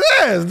beat his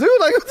ass, dude.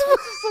 Like, what the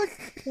fuck?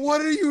 Like, what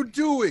are you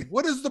doing?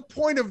 What is the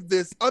point of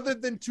this other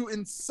than to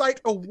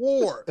incite a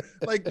war?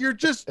 Like, you're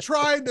just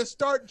trying to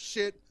start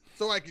shit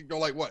so I could go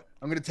like, what?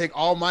 I'm gonna take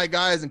all my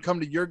guys and come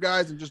to your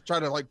guys and just try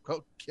to like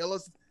kill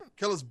us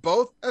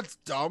both? That's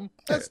dumb.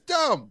 That's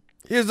dumb.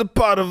 here's a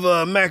pot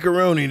of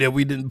macaroni that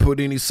we didn't put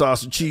any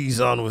sauce or cheese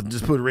on with,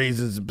 just put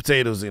raisins and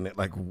potatoes in it.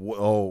 Like,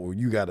 oh,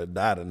 you gotta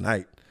die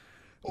tonight.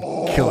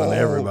 Killing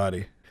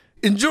everybody.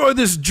 Enjoy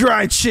this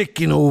dry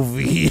chicken over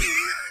here.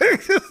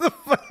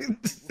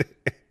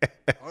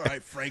 All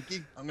right,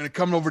 Frankie, I'm gonna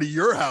come over to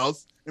your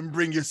house and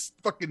bring your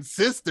fucking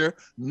sister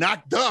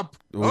knocked up.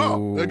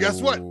 Oh, well,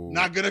 guess what?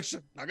 Not gonna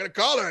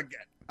call her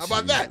again. How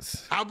about Jesus.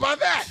 that? How about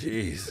that?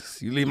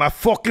 Jesus, you leave my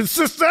fucking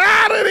sister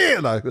out of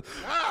there. Like,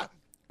 Ah,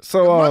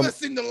 so mother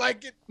seemed to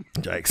like it.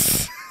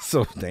 yikes.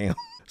 So damn.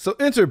 So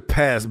enter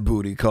past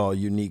booty called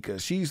Unica.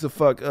 She used to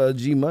fuck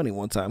G Money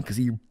one time because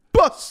he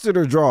busted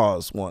her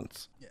drawers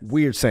once. Yes.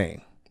 Weird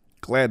saying.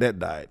 Glad that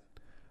died.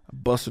 I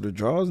busted her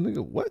drawers,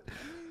 nigga. What?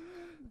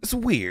 It's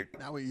weird.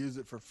 Now we use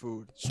it for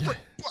food. Straight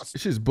bust.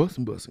 It's just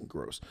busting.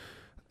 Gross.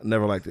 I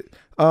never liked it.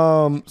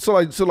 So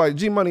like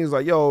G Money is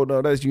like, yo,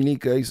 no, that's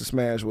Unica. I used to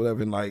smash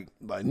whatever. And like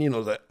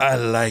Nino's like, I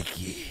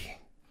like you.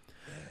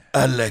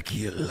 I like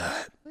you a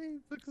lot.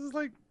 It's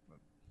like,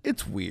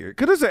 it's weird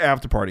because there's an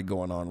after party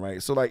going on,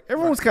 right? So like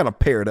everyone's kind of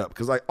paired up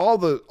because like all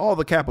the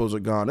capos are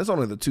gone. It's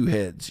only the two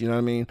heads. You know what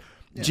I mean?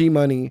 Yeah. G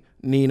Money,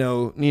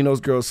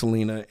 Nino's girl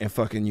Selena, and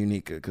fucking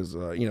Unica. Because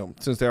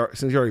since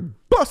he already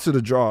busted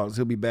the draws,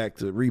 he'll be back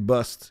to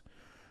rebust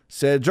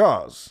said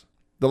draws.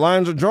 The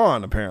lines are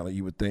drawn apparently,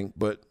 you would think,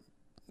 but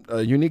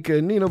Unica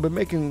and Nino been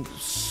making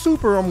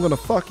super "I'm gonna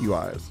fuck you"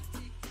 eyes.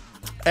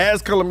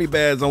 As Color Me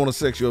Bad's "I Wanna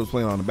Sex You" was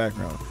playing on the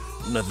background.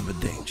 Nothing but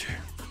danger.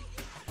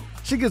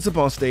 She gets up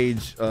on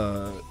stage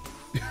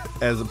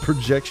as a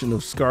projection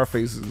of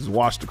Scarface is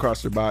washed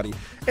across her body.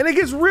 And it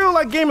gets real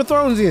like Game of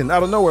Thrones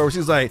out of nowhere, where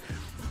she's like,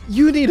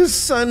 you need a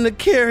son to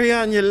carry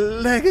on your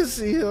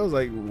legacy. I was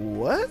like,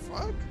 what?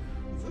 Fuck?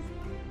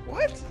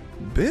 What?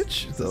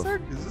 Bitch. Is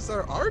this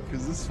our arc?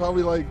 Is this how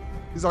we like,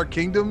 these are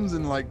kingdoms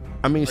and like,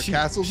 I mean, our she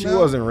castles now?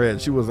 wasn't red.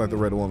 She was like the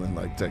red woman,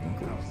 like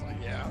technically. I was like,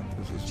 yeah.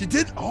 She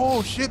did.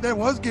 Oh shit, that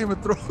was Game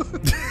of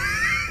Thrones.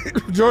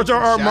 George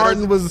R.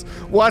 Martin was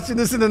watching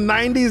this in the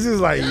 90s. He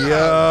was like,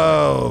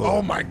 yo.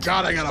 Oh my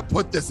God, I gotta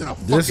put this in a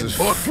fucking this is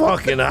book.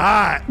 fucking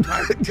hot.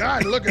 My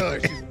God, look at her.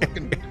 She's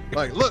fucking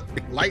like, look,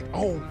 light.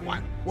 Oh,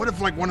 what if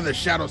like one of the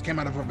shadows came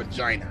out of her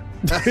vagina?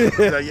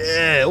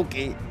 Yeah,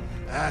 okay.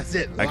 That's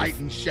it. Light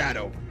and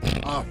shadow.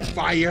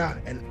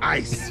 Fire and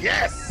ice.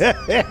 Yes.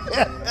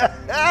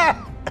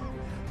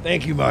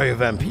 Thank you, Mario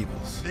Van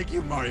Peebles. Thank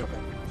you, Mario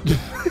Van Peebles.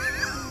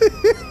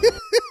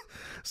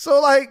 So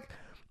like,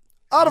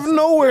 out of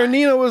nowhere,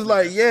 Nina was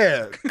like,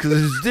 yeah,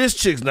 because this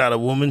chick's not a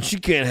woman. She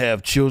can't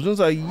have children. It's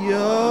like,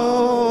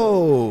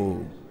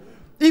 yo.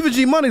 Even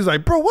G Money's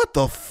like, bro, what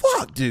the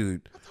fuck,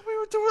 dude?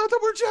 I thought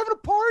we were just having a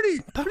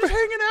party. We're just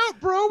hanging out,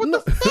 bro.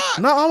 What the fuck?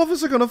 Not all of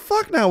us are going to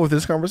fuck now with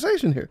this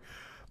conversation here.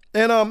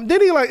 And then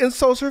he like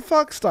insults her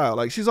fuck style.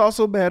 Like, she's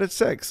also bad at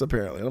sex,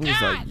 apparently. And I'm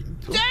just like,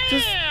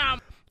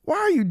 damn. Why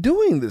are you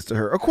doing this to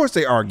her? Of course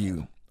they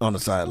argue on the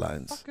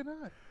sidelines. Fucking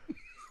not.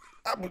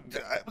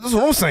 That's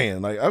what I'm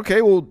saying. Like,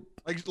 okay, well.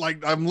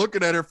 Like I'm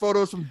looking at her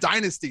photos from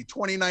Dynasty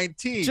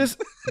 2019.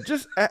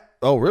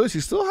 Oh, really?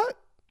 She's still hot?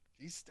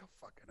 She's still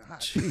fucking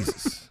hot.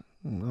 Jesus.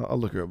 I'll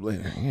look her up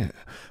later. Yeah.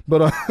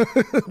 But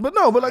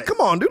like,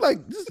 come on, dude. Like,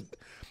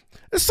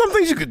 there's some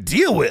things you could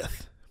deal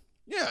with.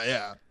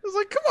 Yeah. It's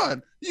like, come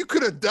on. You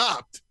could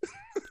adopt.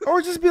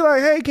 Or just be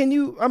like, hey, can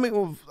you,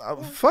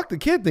 fuck the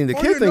kid thing. The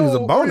kid thing is a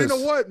bonus. You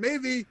know what?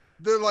 Maybe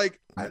they're like,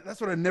 that's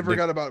what I never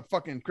got about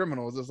fucking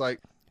criminals. It's like,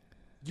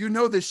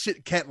 this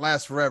shit can't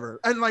last forever.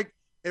 And like,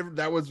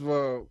 that was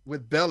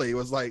with Belly. It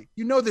was like,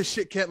 this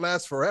shit can't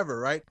last forever,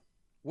 right?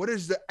 What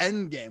is the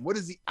end game? What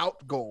is the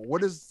out goal?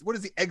 What is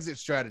the exit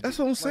strategy? That's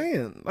what I'm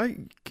saying.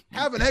 Like,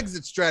 have an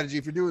exit strategy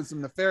if you're doing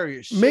some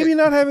nefarious shit. Maybe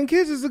not having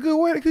kids is a good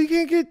way because you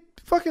can't get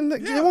fucking.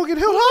 They won't get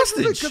held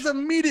hostage. Because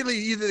immediately,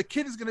 either the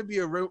kid is going to be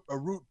a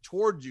route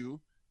toward you,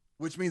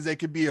 which means they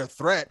could be a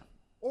threat,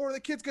 or the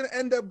kid's going to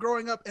end up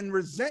growing up and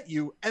resent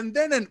you and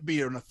then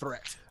be a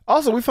threat.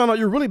 Also, we found out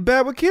you're really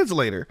bad with kids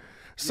later.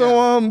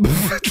 So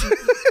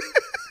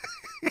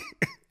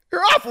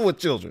you're awful with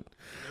children.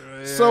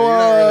 So you're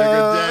not really a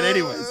good dad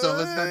anyway. So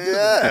let's not do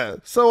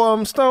that.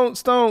 So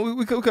Stone,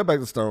 we cut back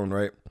to Stone,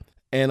 right?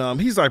 And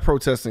he's like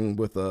protesting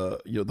with the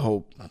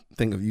whole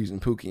thing of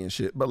using Pookie and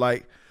shit. But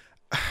like,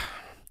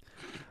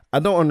 I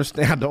don't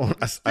understand.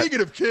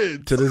 Speaking of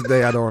kids. To this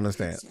day, I don't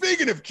understand.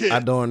 Speaking of kids. I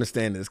don't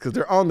understand this because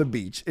they're on the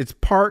beach. It's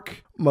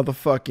Park,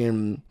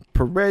 motherfucking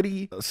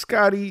Peretti,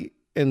 Scotty,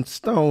 and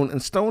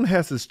Stone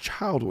has his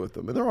child with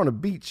them, and they're on the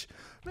beach.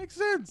 Makes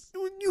sense.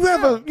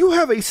 You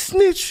have a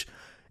snitch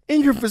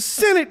in your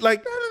vicinity.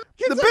 Like,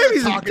 the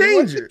baby's in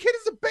danger. The kid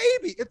is a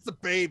baby. It's a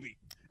baby.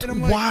 And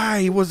I'm like,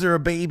 why was there a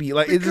baby?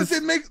 Like, because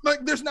it makes like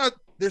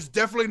there's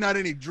definitely not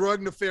any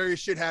drug nefarious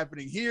shit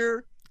happening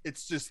here.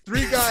 It's just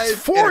 3 guys,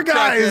 4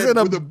 guys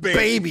and with a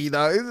baby.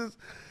 Dog.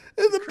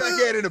 It's a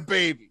crackhead and a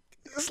baby.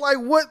 It's like,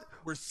 what?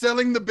 We're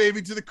selling the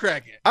baby to the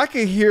crackhead. I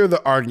can hear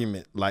the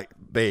argument, like,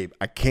 babe,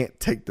 I can't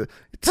take the.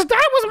 Today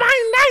was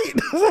my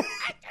night.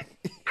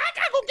 I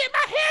gotta go get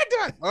my hair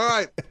done. All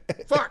right,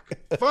 fuck,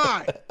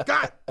 fine.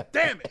 God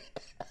damn it.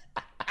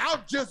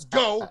 I'll just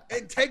go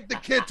and take the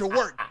kid to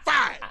work.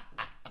 Fine.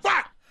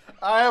 Fuck.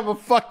 I am a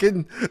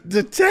fucking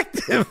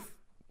detective.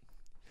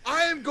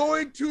 I am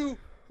going to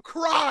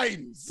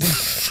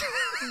crimes.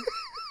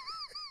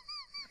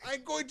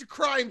 I'm going to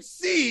crime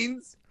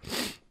scenes.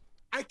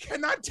 I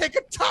cannot take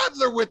a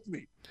toddler with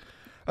me.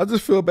 I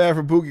just feel bad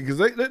for Pookie because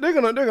they're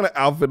gonna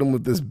outfit him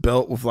with this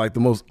belt with like the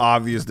most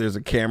obvious. There's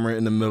a camera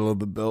in the middle of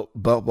the belt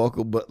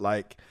buckle, but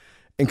like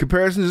in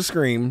comparison to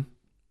Scream,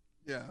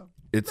 yeah,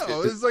 it's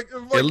like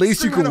at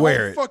least you could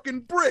wear it. Fucking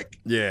brick.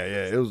 Yeah.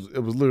 It was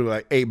literally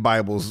like 8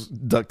 Bibles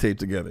duct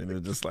taped together, and it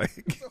was just like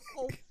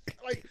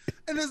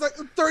and there's like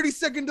a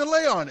 30-second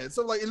delay on it.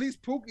 So like at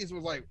least Pookie's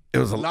was like it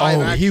was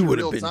he would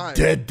have been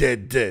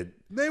dead.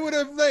 They would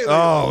have. It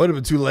would have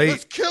been too late.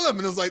 Let's kill him,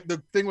 and it was like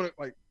the thing would have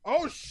like.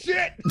 Oh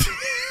shit!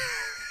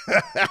 He'd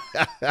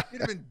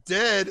have been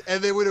dead,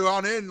 and they would have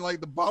gone in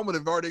like the bomb would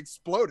have already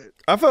exploded.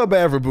 I felt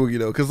bad for Boogie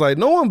though, because like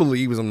no one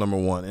believes him. Number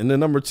one, and then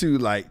number two,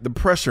 like the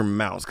pressure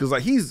mounts because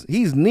like he's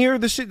near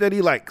the shit that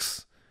he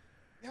likes.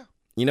 Yeah,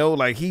 you know,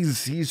 like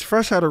he's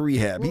fresh out of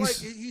rehab. Well,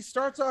 he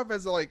starts off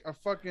as like a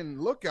fucking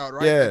lookout,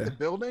 right? Yeah. At the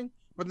building,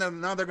 but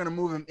now they're gonna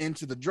move him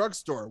into the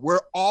drugstore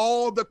where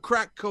all the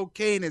crack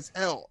cocaine is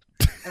held,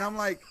 and I'm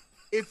like,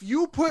 if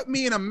you put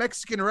me in a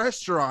Mexican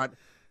restaurant.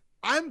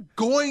 I'm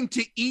going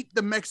to eat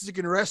the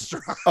Mexican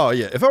restaurant. Oh,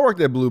 yeah. If I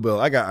worked at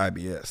Bluebell, I got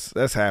IBS.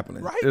 That's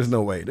happening. Right? There's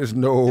no way. There's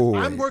no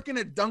way. I'm working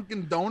at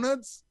Dunkin'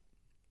 Donuts.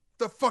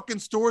 The fucking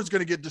store is going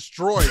to get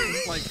destroyed.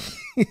 It's like,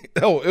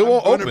 it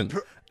won't open.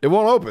 It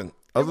won't open.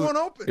 It won't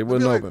open. It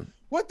wouldn't open.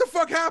 What the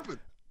fuck happened?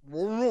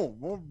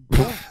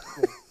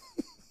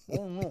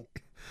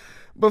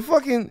 But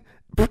fucking,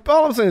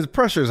 all I'm saying is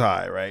pressure's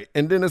high, right?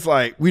 And then it's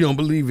like, we don't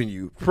believe in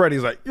you.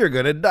 Freddy's like, you're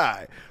going to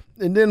die.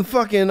 And then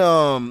fucking,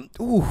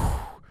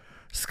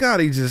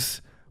 Scotty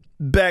just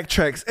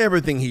backtracks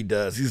everything he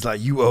does. He's like,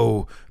 you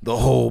owe the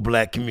whole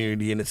black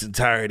community in its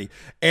entirety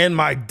and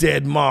my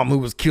dead mom who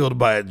was killed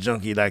by a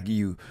junkie like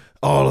you.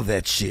 All of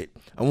that shit.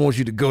 I want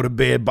you to go to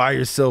bed by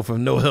yourself with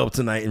no help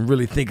tonight and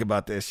really think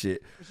about that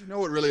shit. But you know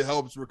what really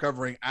helps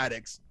recovering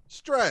addicts?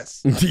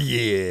 Stress.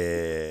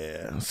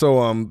 Yeah.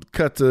 So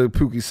cut to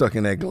Pookie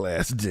sucking that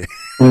glass dick.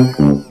 And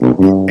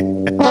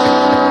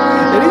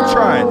he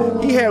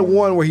tried. He had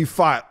one where he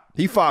fought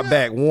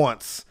back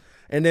once.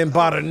 And then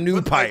bought a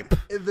new pipe.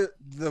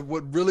 Like,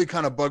 what really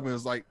kind of bugged me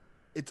was like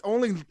it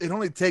only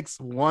takes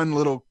one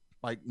little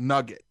like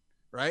nugget,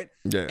 right?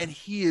 Yeah. And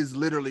he is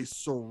literally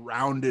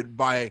surrounded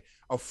by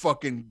a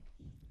fucking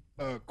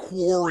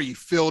quarry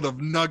filled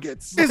of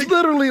nuggets. It's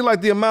literally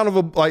like the amount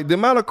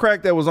of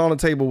crack that was on the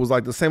table was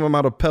like the same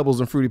amount of pebbles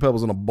and fruity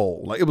pebbles in a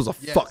bowl. Like it was a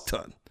fuck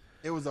ton.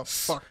 It was a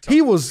fuck ton.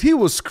 He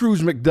was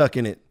Scrooge McDuck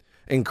in it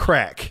and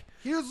crack.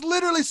 He was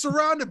literally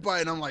surrounded by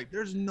it. And I'm like,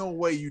 there's no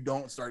way you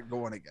don't start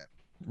going again.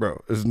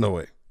 Bro, there's no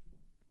way.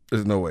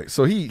 There's no way.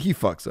 So he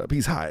fucks up.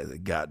 He's high as a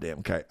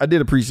goddamn kite. I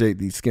did appreciate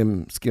the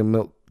skim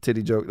milk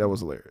titty joke. That was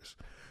hilarious.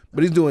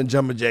 But he's doing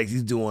jumping jacks.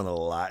 He's doing a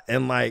lot.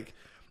 And like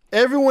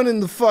everyone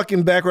in the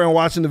fucking background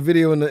watching the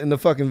video in the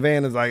fucking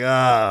van is like,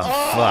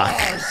 fuck.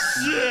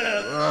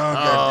 Shit.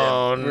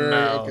 Oh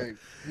no. Okay.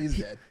 He's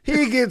dead.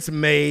 He gets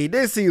made.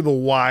 They see the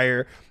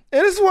wire.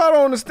 And this is what I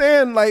don't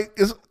understand. Like,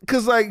 it's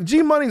because like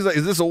G Money's like,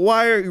 is this a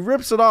wire? He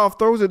rips it off,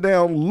 throws it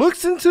down,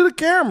 looks into the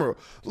camera.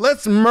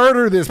 Let's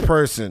murder this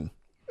person.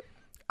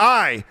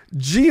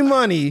 G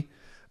Money,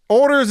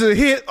 orders a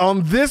hit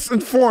on this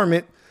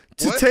informant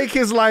to take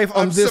his life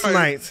on this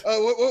night.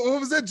 What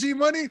was that, G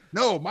Money?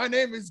 No, my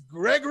name is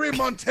Gregory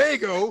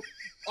Montego,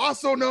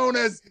 also known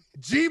as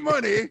G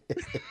Money.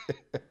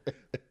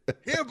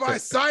 Hereby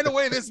sign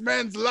away this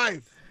man's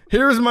life.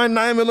 Here's my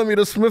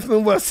 9mm Smith &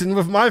 Wesson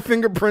with my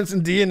fingerprints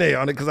and DNA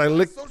on it because I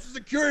licked. Social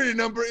security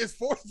number is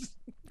 4.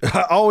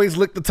 I always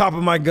lick the top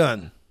of my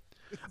gun.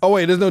 Oh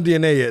wait, there's no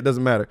DNA yet. It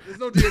doesn't matter. There's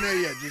no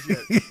DNA yet,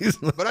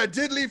 just yet. But I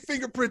did leave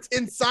fingerprints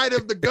inside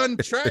of the gun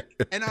track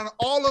and on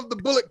all of the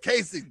bullet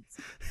casings.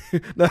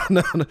 No.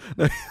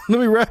 Let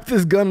me wrap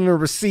this gun in a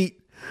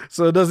receipt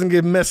so it doesn't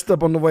get messed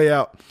up on the way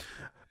out.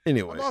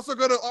 Anyway, I'm also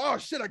gonna. Oh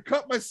shit! I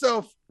cut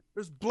myself.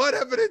 There's blood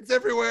evidence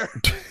everywhere.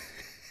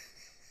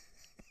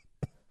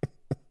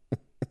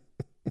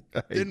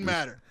 Didn't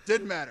matter.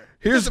 Doesn't matter.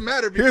 Here's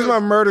my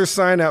murder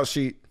sign out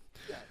sheet.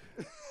 Yeah.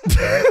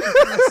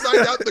 I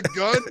signed out the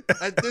gun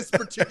at this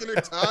particular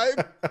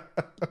time.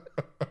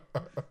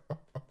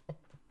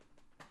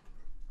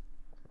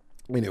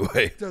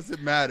 Anyway, It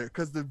doesn't matter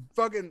because the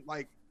fucking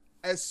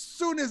as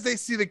soon as they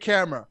see the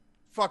camera,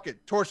 fuck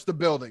it, torch the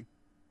building.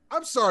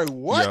 I'm sorry,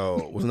 what?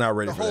 yo, was not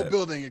ready the for whole that.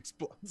 building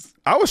explodes.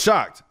 I was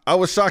shocked. I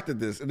was shocked at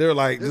this. And they were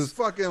like, This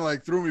fucking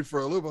threw me for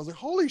a loop. I was like,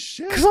 holy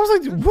shit. because I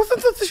was like,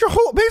 wasn't this your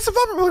whole base of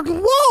apartment?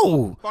 Like,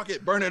 whoa. Fuck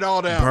it, burn it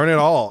all down. Burn it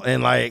all.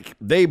 And like,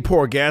 they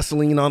pour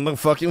gasoline on the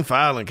fucking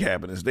filing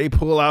cabinets. They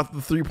pull out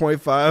the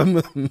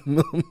 3.5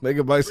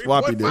 megabyte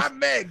floppy 3.5 disk.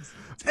 megs.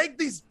 Take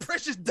these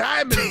precious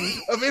diamonds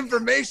of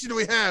information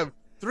we have.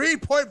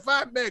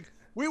 3.5 meg.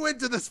 We went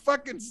to this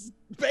fucking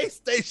space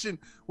station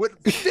with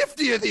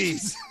 50 of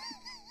these.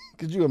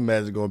 Could you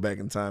imagine going back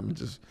in time and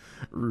just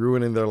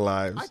ruining their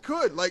lives? I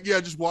could.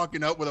 Just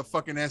walking up with a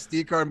fucking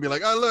SD card and be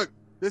like, oh, look,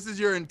 this is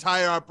your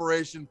entire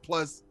operation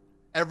plus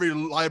every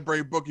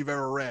library book you've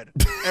ever read.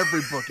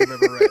 Every book you've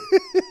ever read.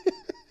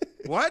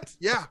 What?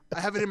 Yeah, I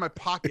have it in my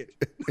pocket.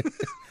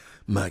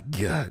 My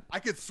God. I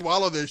could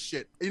swallow this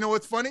shit. You know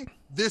what's funny?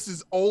 This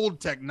is old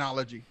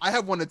technology. I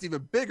have one that's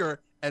even bigger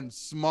and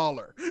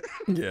smaller.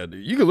 Yeah,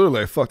 dude. You could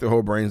literally fuck their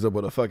whole brains up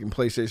with a fucking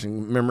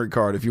PlayStation memory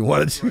card if you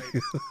wanted to.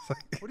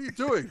 What are you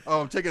doing?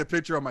 Oh, I'm taking a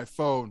picture on my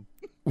phone.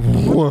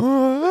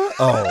 What?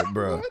 Oh,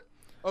 bro. What?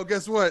 Oh,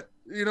 guess what?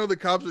 You know the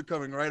cops are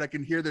coming, right? I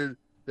can hear their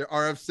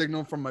RF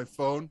signal from my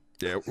phone.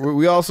 Yeah,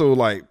 we also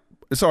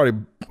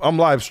I'm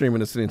live streaming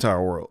this to the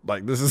entire world.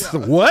 Like, this is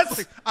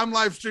what? I'm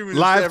live streaming. this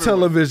to Live everyone.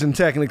 television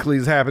technically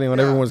is happening on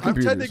Yeah, everyone's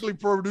computers. I'm technically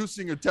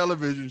producing a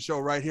television show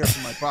right here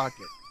from my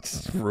pocket.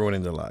 It's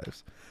ruining their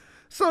lives.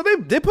 So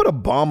they put a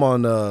bomb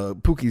on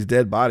Pookie's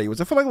dead body, which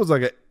I feel like was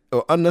like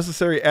a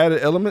unnecessary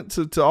added element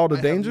to all the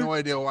danger. I have no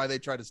idea why they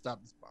tried to stop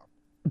this bomb.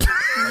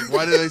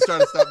 Why did they try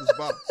to stop this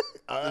bomb?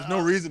 There's no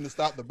reason to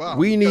stop the bomb.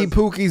 We need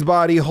Pookie's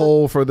body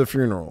whole for the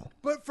funeral.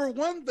 But for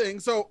one thing,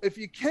 so if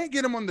you can't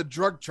get him on the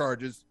drug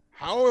charges,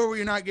 how are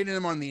we not getting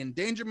him on the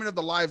endangerment of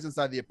the lives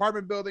inside the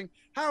apartment building?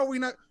 How are we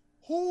not?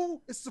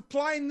 Who is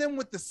supplying them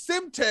with the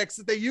Simtex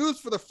that they use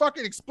for the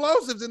fucking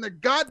explosives in their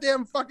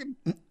goddamn fucking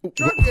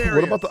drug areas?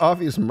 What about the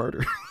obvious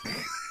murder?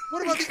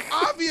 What about the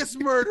obvious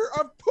murder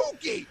of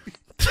Pookie?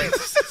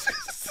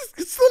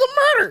 It's still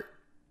a murder.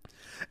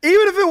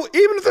 Even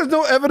if there's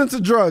no evidence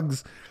of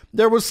drugs,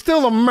 there was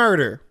still a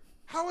murder.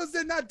 How is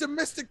there not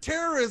domestic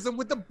terrorism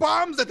with the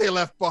bombs that they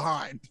left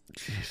behind?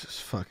 Jesus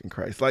fucking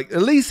Christ. Like,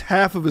 at least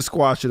half of his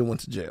squad should have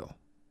went to jail.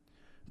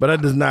 But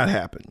that does not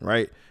happen,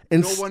 right?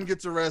 No one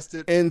gets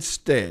arrested.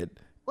 Instead.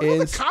 What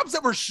about the cops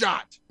that were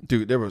shot?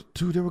 Dude, there were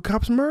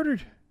cops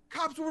murdered.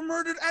 Cops were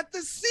murdered at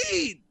the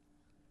scene.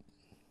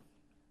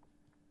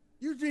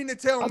 You mean to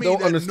tell me don't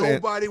that understand.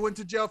 nobody went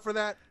to jail for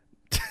that?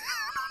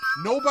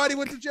 Nobody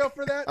went to jail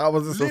for that? I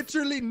was just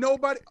literally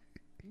nobody.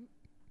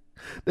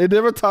 They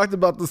never talked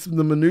about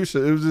the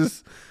minutia. It was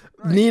just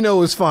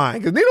Nino is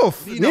fine because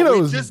Nino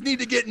we was just need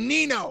to get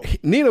Nino.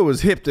 Nino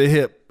was hip to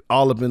hip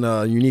all up in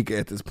Unica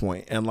at this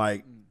point, and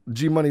like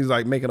G Money's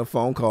like making a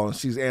phone call and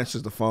she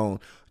answers the phone.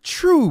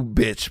 True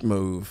bitch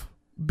move,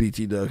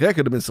 BT Doug. That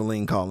could have been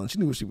Celine calling. She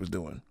knew what she was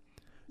doing.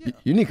 Yeah.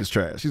 Unica's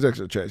trash. She's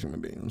actually a trash human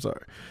being. I'm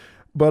sorry,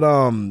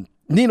 but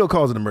Nino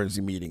calls an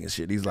emergency meeting and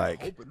shit. He's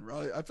like,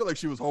 I feel like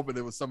she was hoping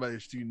it was somebody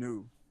she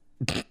knew.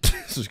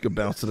 so she could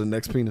bounce to the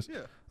next penis.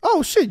 Yeah.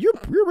 Oh shit, you're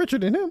richer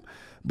than him.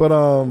 But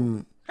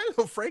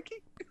hello, Frankie.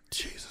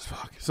 Jesus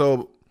fuck.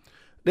 So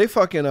they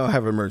fucking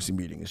have an emergency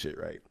meeting and shit,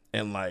 right?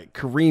 And like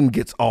Kareem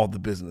gets all the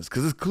business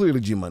because it's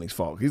clearly G Money's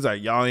fault. He's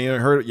like, y'all ain't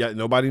heard it yet.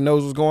 Nobody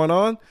knows what's going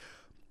on.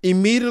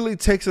 Immediately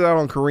takes it out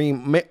on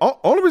Kareem.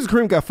 Only reason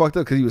Kareem got fucked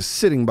up because he was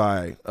sitting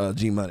by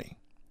G Money,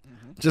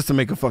 just to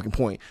make a fucking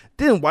point.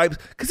 Then wipes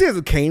because he has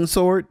a cane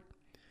sword.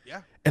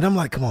 Yeah. And I'm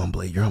like, come on,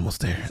 Blade, you're almost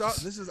there.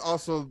 This is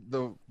also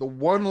the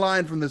one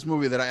line from this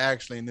movie that I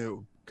actually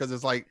knew because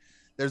it's like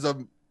there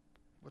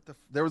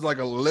was like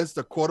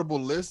a quotable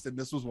list, and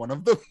this was one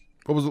of them.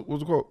 What was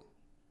the quote?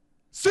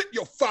 Sit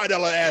your $5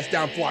 ass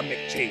down before I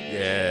make change.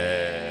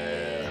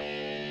 Yeah,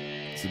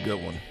 it's a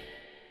good one.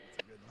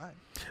 That's a good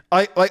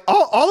line. Like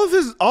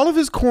all of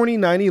his corny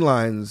 90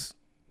 lines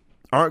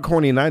aren't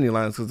corny 90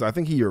 lines because I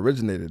think he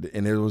originated it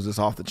and it was just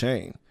off the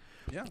chain.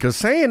 Yeah. Because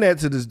saying that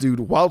to this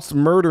dude whilst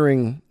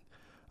murdering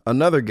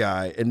another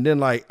guy and then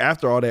like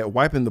after all that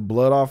wiping the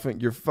blood off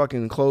your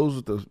fucking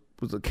clothes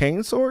with a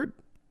cane sword.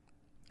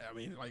 I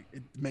mean, like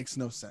it makes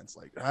no sense.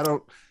 Like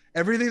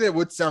everything that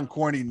would sound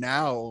corny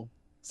now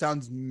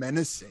sounds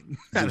menacing.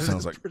 Dude,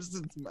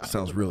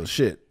 sounds real as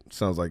shit.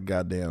 Sounds like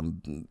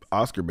goddamn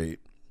Oscar bait.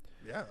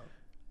 Yeah.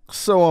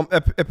 So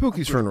at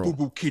Pookie's funeral.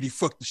 Boo boo kitty,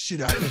 fuck the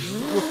shit out of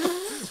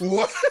you.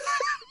 What?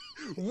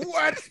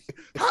 What?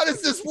 How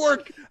does this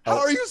work? How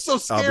are you so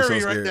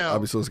scary right now? I'll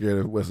be so scared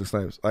of Wesley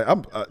Snipes.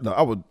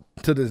 I would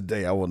to this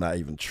day I will not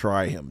even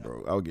try him,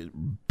 bro. I would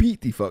get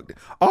beat the fuck.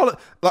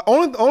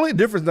 Only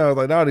difference now is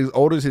like now he's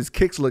older, his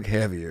kicks look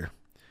heavier.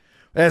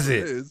 That's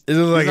it. It's just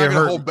like he's not it gonna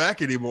hurt. hold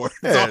back anymore.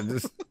 Yeah,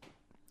 it's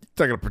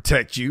not gonna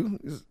protect you.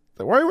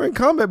 Like, why are you wearing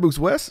combat boots,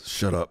 Wes?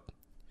 Shut up.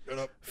 Shut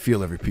up.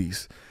 Feel every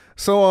piece.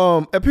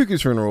 So at Pookie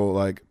funeral,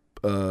 like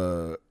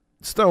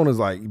Stone is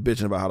like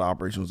bitching about how the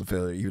operation was a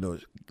failure, even though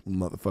it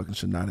motherfucking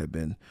should not have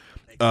been.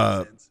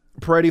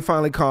 Peretti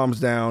finally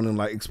calms down and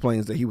like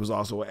explains that he was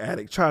also an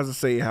addict. Tries to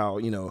say how,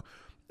 you know,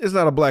 it's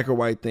not a black or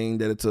white thing,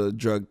 that it's a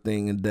drug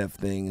thing and death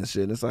thing and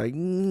shit. And it's like,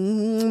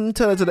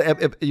 tell it to the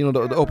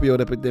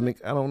opioid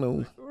epidemic. I don't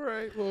know.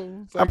 Right.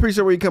 Well, I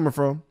appreciate where you're coming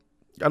from.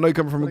 I know you're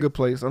coming from a good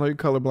place. I know you're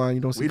colorblind. You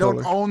don't see color.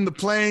 We don't own the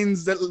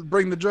planes that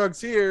bring the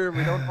drugs here.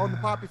 We don't own the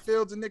poppy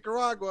fields in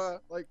Nicaragua.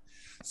 Like,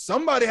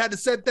 somebody had to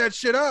set that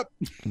shit up.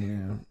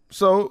 Yeah.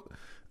 So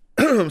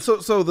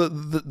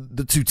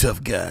the two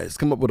tough guys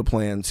come up with a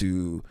plan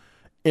to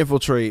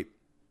infiltrate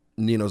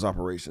Nino's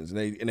operations,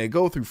 and they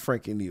go through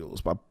Frankie Needles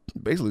by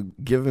basically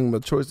giving him a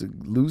choice to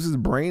lose his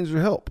brains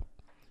or help.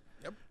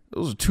 Yep.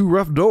 Those are two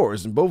rough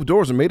doors, and both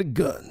doors are made of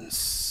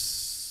guns.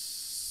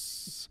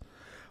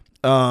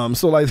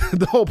 So like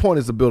the whole point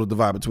is to build a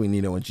divide between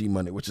Nino and G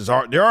Money, which is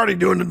they're already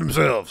doing it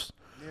themselves.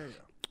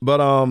 But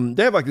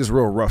they have like this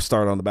real rough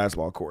start on the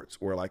basketball courts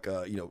where like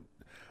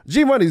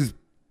G Money's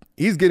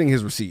he's getting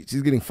his receipts.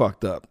 He's getting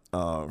fucked up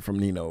from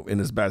Nino in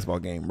this basketball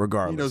game,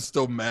 regardless. Nino's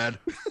still mad.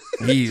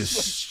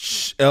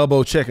 He's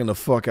elbow checking the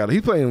fuck out.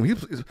 It's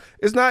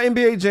not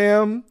NBA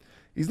Jam.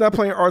 He's not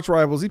playing Arch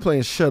Rivals. He's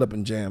playing Shut Up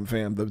and Jam,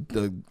 fam.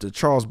 The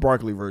Charles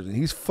Barkley version.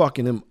 He's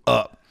fucking him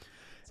up.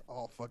 It's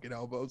all fucking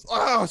elbows.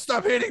 Oh,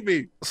 stop hitting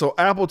me. So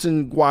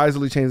Appleton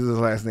wisely changes his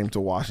last name to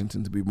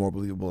Washington to be more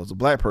believable as a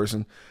black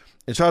person.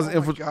 And tries to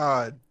infiltrate.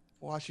 God,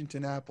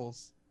 Washington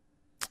Apples.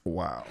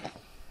 Wow.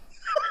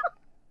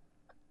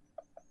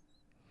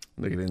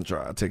 Nigga didn't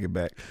try. I take it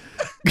back.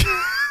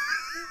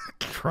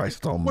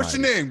 Christ almighty. What's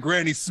your name?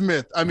 Granny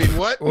Smith. I mean,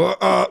 what? Well,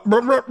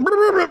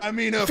 I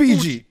mean,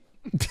 Fiji.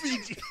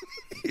 Fiji.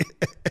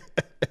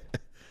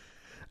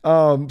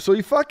 So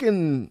he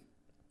fucking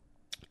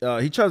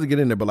he tries to get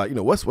in there, but like,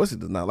 Wesley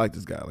does not like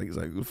this guy. Like, he's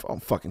like, I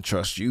don't fucking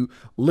trust you.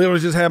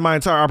 Literally just had my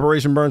entire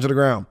operation burned to the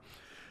ground.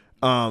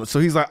 So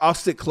he's like, I'll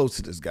stick close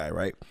to this guy,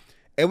 right?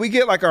 And we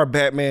get like our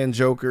Batman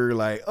Joker,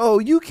 like, oh,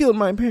 you killed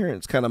my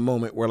parents kind of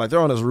moment where like they're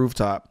on this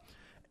rooftop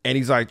and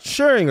he's like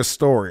sharing a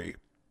story,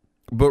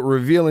 but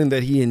revealing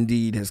that he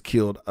indeed has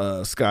killed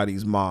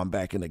Scotty's mom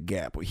back in the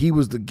Gap. He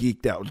was the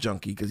geeked out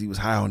junkie because he was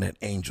high on that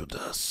angel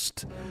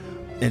dust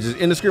and just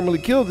indiscriminately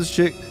killed this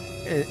chick.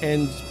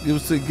 And it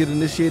was to get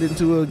initiated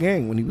into a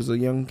gang when he was a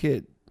young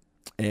kid.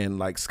 And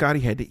like Scotty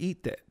had to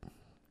eat that.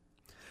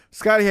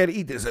 Scotty had to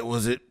eat this.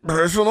 Was it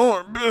personal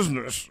or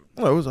business?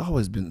 Well, it was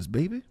always business,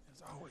 baby. It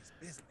was always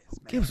business. Who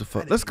gives a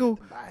fuck? Let's go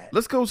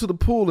to the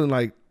pool and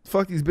like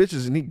fuck these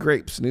bitches and eat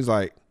grapes. And he's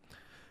like,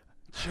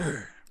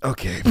 sure.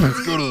 Okay.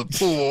 Let's go to the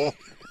pool.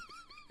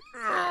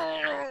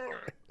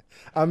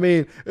 I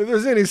mean, if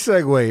there's any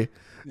segue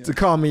to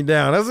calm me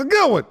down, that's a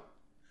good one.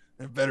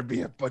 There better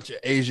be a bunch of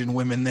Asian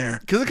women there.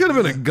 Because it could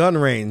have been a gun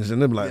range,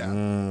 and they'd be like,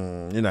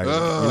 you're not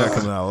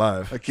coming out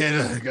alive. I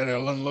gotta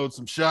unload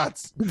some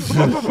shots.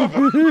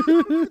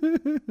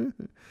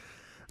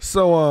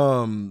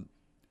 So,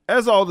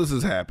 as all this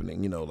is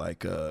happening,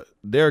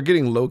 they're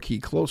getting low-key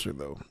closer,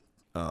 though.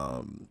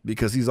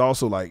 Because he's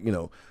also like,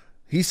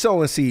 he's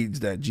sowing seeds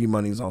that G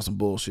Money's on some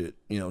bullshit,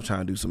 trying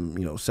to do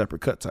some,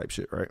 separate cut type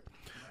shit, right?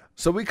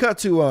 So we cut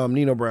to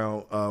Nino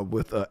Brown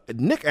with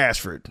Nick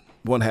Ashford,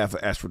 one half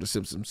of Ashford the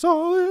Simpson,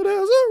 solid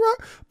as a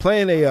rock,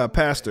 playing a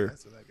pastor.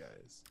 That's what that guy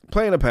is.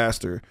 Playing a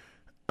pastor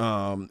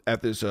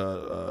at this,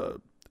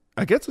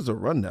 I guess it's a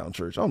rundown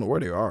church. I don't know where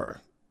they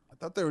are. I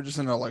thought they were just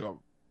in a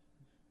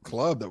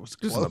club that was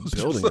just closed. a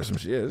building or some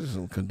shit. Yeah, just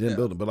some condemned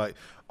building. But like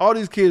all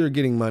these kids are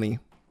getting money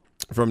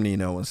from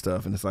Nino and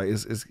stuff, and it's like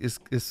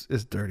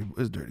it's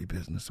dirty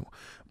business.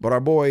 But our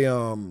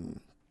boy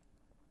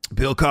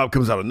Bill Cobb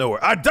comes out of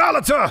nowhere.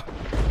 Idolater!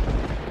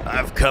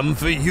 I've come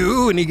for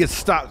you. And he gets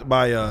stopped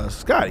by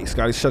Scotty.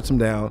 Scotty shuts him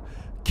down,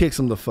 kicks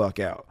him the fuck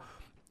out.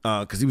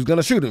 Because he was going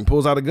to shoot him.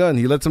 Pulls out a gun.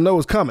 He lets him know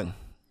it's coming.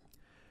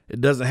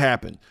 It doesn't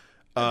happen.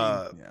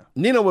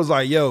 Nino was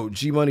like, yo,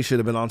 G Money should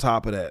have been on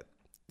top of that.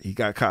 He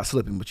got caught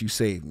slipping, but you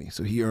saved me.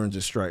 So he earns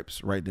his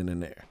stripes right then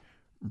and there.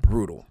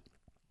 Brutal.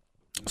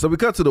 So we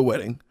cut to the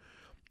wedding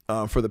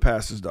for the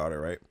pastor's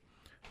daughter, right?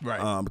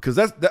 Right. Because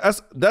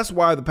that's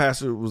why the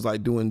pastor was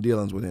like doing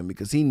dealings with him,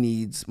 because he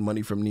needs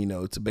money from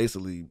Nino to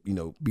basically,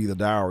 be the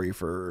dowry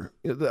for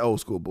the old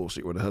school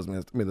bullshit where the husband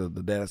has the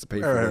dad has to pay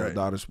for the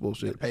daughter's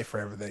bullshit. Pay for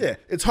everything. Yeah,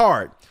 it's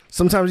hard.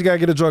 Sometimes you gotta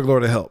get a drug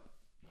lord to help.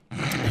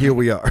 Here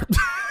we are.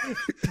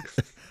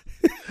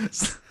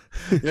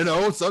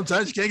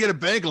 Sometimes you can't get a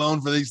bank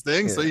loan for these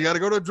things, so you got to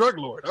go to a drug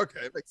lord.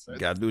 Okay, makes sense.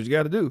 Got to do what you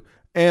got to do.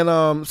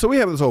 And so we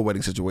have this whole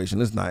wedding situation.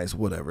 It's nice,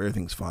 whatever.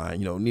 Everything's fine.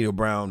 Nino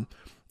Brown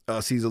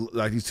sees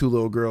these two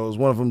little girls.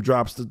 One of them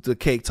drops the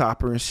cake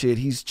topper and shit.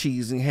 He's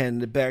cheesing,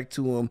 handing it back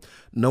to him.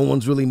 No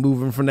one's really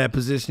moving from that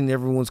position.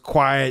 Everyone's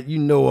quiet.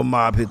 A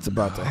mob hit's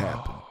about to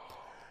happen.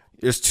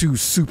 There's two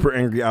super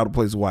angry, out of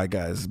place white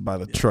guys by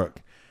the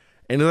truck.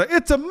 And they're like,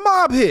 it's a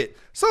mob hit.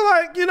 So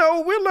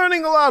we're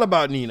learning a lot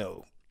about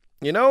Nino.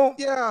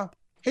 Yeah,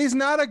 he's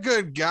not a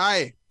good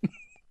guy,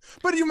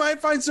 but you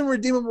might find some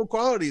redeemable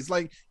qualities.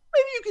 Like,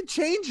 maybe you can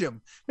change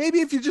him. Maybe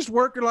if you just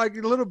work like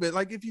a little bit,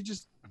 like if you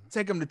just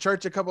take him to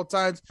church a couple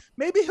times,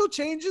 maybe he'll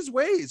change his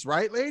ways,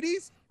 right,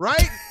 ladies?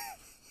 Right?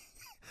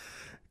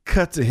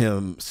 Cut to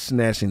him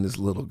snatching this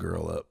little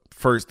girl up.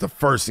 The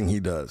first thing he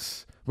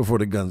does before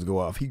the guns go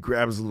off, he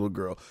grabs the little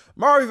girl.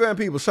 Mario Van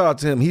Peebles, shout out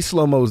to him. He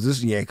slow-mos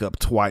this yank up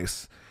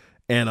twice.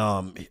 And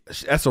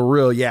that's a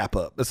real yap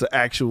up. That's an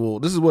actual,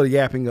 this is what a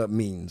yapping up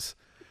means.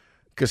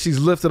 Because she's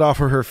lifted off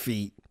of her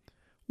feet.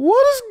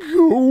 What is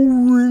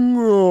going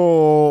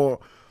on?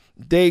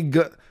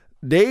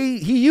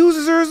 He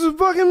uses her as a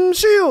fucking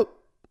shield.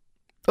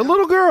 A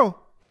little girl.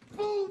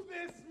 Move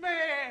this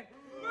man.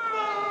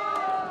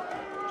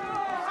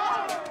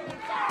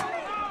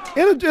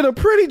 In a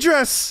pretty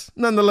dress,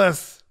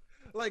 nonetheless.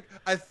 Like,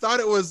 I thought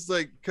it was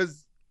like,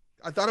 because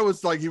I thought it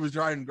was like he was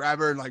trying to grab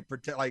her and like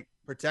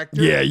protect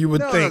her. Yeah, you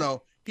would think.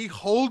 No. He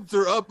holds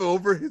her up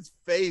over his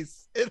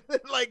face and then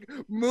like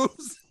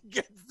moves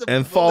against the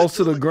and falls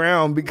to the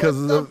ground because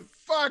what of the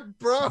fuck,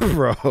 bro.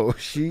 Bro,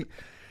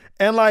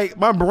 and like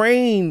my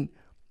brain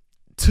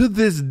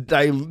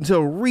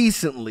until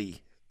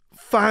recently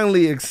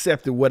finally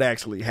accepted what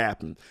actually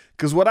happened.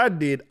 Because what I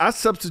did, I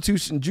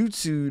substitution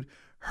jutsu'd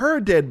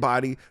her dead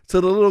body to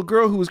the little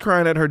girl who was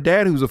crying at her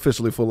dad, who's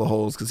officially full of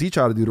holes because he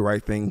tried to do the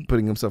right thing,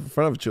 putting himself in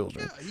front of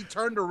children. Yeah, he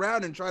turned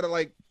around and tried to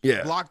like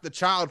Yeah. block the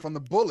child from the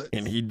bullets.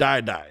 And he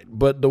died.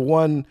 But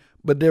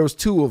there was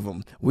two of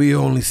them. We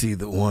only see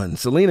the one.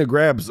 Selena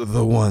grabs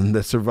the one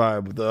that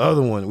survived, but the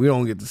other one we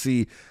don't get to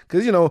see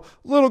because, you know,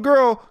 little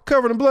girl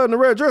covered in blood in the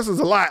red dress is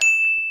a lot.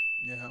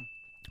 Yeah.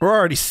 We're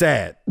already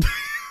sad.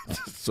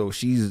 So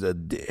she's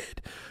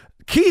dead.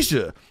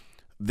 Keisha,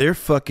 they're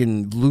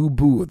fucking Lou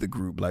Boo of the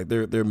group. Like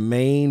their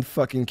main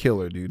fucking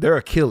killer, dude. Their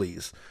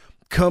Achilles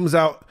comes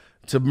out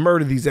to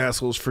murder these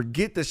assholes.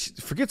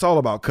 Forgets all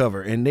about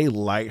cover, and they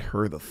light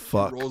her the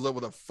fuck. Rolls up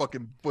with a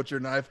fucking butcher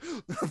knife,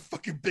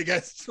 fucking big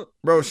ass.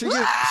 Bro, she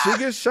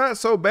gets shot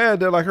so bad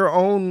that like her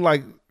own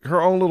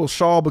little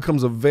shawl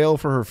becomes a veil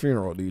for her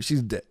funeral, dude.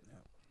 She's dead.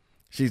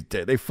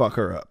 They fuck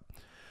her up.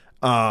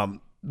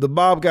 The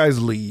Bob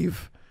guys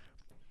leave.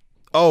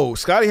 Oh,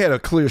 Scotty had a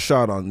clear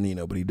shot on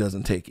Nino, but he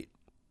doesn't take it.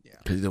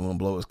 Because he didn't want to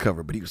blow his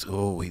cover, but he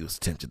was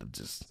tempted to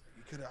just.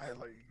 You could have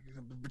like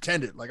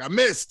pretended like I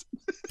missed.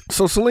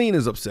 So Celine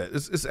is upset.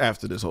 It's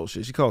after this whole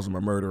shit. She calls him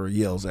a murderer,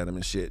 yells at him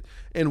and shit.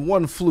 In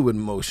one fluid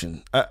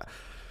motion.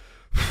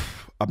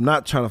 I'm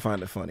not trying to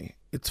find it funny.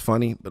 It's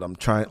funny, but I'm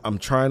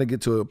trying to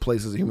get to a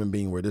place as a human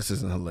being where this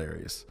isn't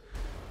hilarious.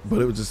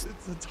 But it was just.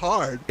 It's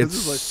hard.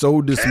 It's like,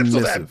 so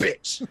cancel that dismissive.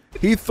 bitch.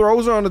 He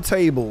throws her on the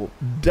table,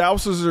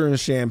 douses her in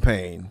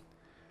champagne,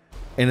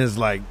 and is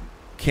like,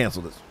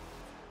 cancel this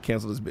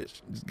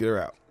bitch. Just get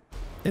her out.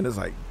 And it's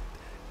like,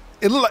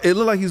 it looked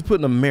like he's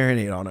putting a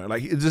marinade on her.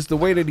 Like, it's just the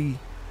way that he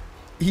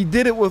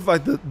did it with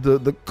like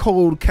the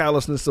cold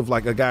callousness of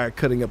like a guy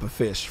cutting up a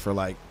fish for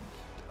like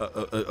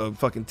a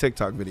fucking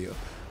TikTok video.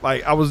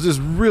 Like, I was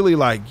just really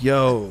like,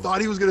 yo.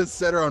 Thought he was gonna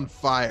set her on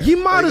fire. He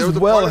might Like, as there was a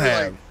well part of me,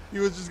 have. like, he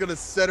was just gonna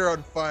set her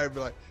on fire and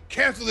be like,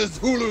 cancel this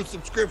Hulu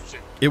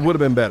subscription. It would have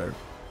been better.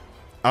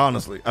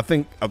 Honestly, I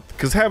think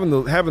because having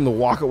to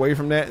walk away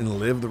from that and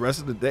live the rest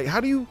of the day.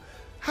 How do you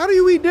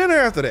eat dinner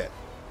after that?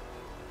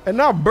 And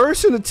now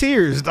burst into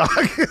tears, dog.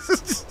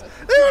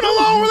 They're in a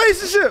long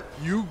relationship.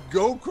 You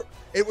go.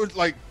 It was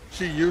like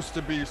she used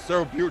to be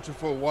so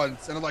beautiful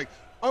once, and I'm like,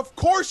 of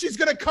course she's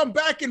gonna come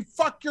back and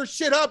fuck your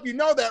shit up. You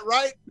know that,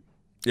 right?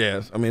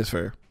 Yeah, I mean, it's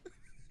fair.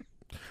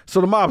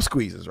 So the mob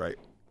squeezes, right?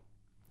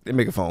 They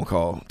make a phone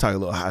call, talk a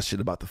little hot shit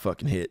about the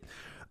fucking hit.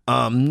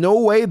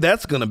 No way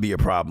that's gonna be a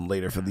problem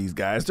later for these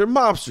guys. They're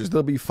mobsters.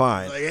 They'll be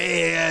fine. Like,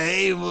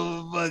 hey,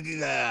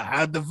 motherfucker,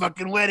 how'd the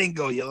fucking wedding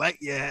go? You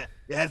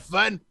had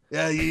fun? You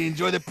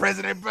enjoy the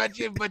president brought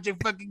you? Bunch of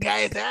fucking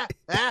guys,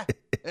 huh?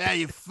 Yeah,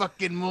 you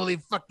fucking mooly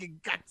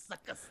fucking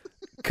cocksuckers.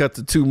 Cut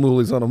to two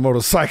moolies on a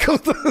motorcycle.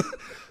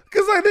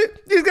 Because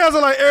like these guys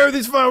are like,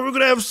 everything's fine. We're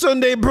going to have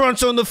Sunday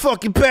brunch on the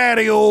fucking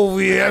patio over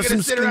here. We're Have some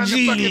gonna sit around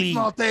the fucking skajili.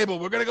 small table.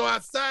 We're gonna go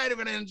outside. We're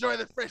gonna enjoy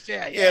the fresh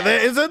air. Yeah,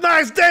 it's a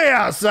nice day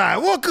outside.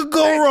 What could go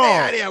Nice day wrong?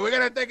 out here. We're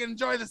gonna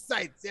enjoy the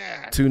sights.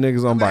 Yeah. Two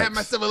niggas on I'm gonna have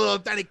bikes. myself a little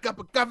tiny cup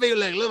of coffee,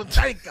 like a little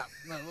tiny cup,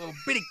 a little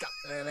bitty cup.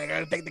 And I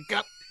gotta take the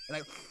cup. And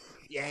like,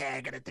 yeah,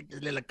 I gotta take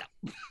this little cup.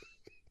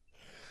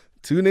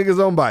 Two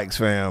niggas on bikes,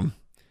 fam.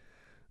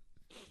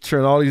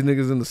 Turn all these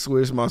niggas into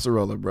Swiss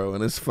mozzarella, bro.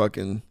 And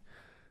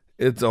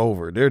it's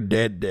over. They're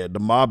dead. The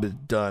mob is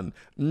done.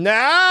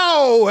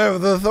 Now,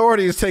 if the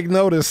authorities take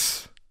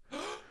notice,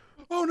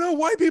 Oh no,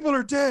 white people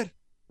are dead.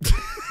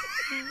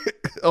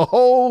 a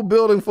whole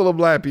building full of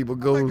black people Oh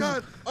goes. my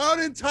god, an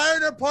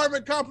entire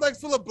apartment complex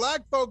full of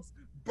black folks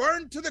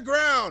burned to the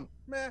ground.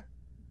 Meh,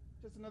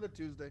 just another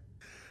Tuesday.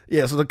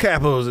 Yeah, so the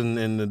Capos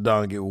and the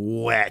Don get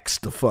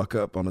waxed the fuck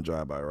up on the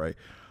drive-by, right?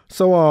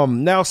 So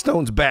now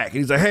Stone's back. And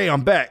he's like, hey,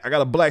 I'm back. I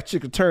got a black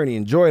chick attorney.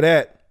 Enjoy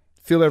that.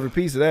 Feel every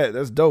piece of that.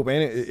 That's dope,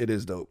 ain't it? It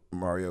is dope,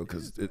 Mario,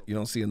 because you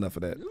don't see enough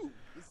of that.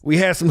 We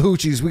had some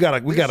hoochies. We gotta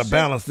This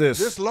balance shit- this.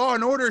 This Law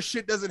and Order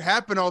shit doesn't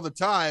happen all the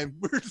time.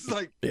 We're just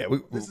like, Yeah,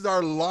 this is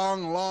our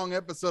long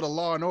episode of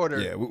Law and Order.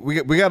 yeah,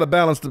 we gotta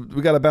balance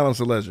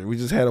the leisure. We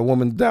just had a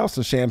woman douse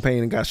in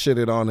champagne and got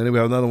shitted on, and then we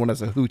have another one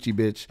that's a hoochie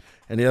bitch,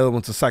 and the other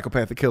one's a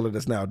psychopathic killer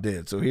that's now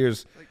dead. So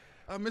here's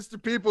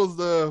Mr. Peoples,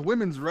 the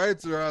women's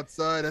rights are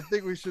outside. I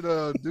think we should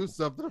do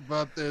something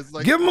about this.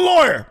 Like, give him a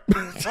lawyer.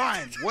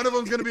 fine. One of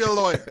them's gonna be a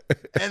lawyer,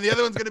 and the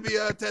other one's gonna be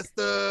a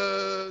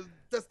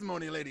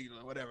testimony lady,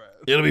 or whatever.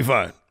 It'll be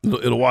fine.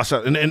 It'll wash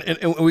out,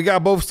 and we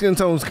got both skin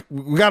tones.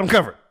 We got them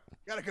covered.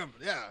 Gotta come,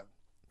 yeah.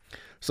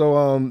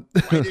 So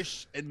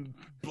Whitish and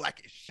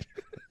blackish.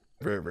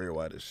 very very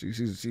whitish.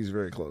 She's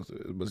very close to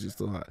it, but she's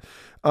still hot.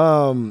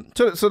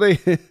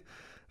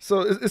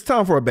 So it's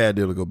time for a bad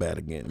deal to go bad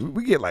again.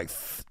 We get like,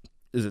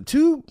 is it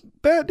 2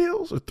 bad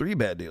deals or 3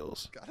 bad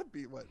deals? Gotta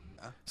be what?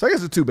 So I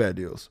guess it's 2 bad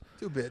deals.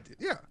 Too bad.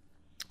 Yeah.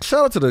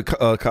 Shout out to the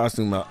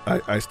costume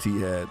Ice-T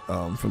had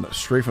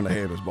straight from the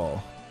Haters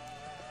Ball.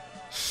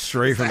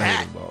 Straight from the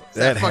Haters Ball.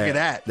 That fucking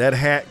hat. That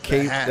hat,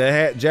 cape, that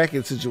hat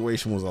jacket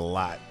situation was a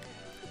lot.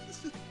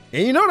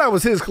 And you know that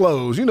was his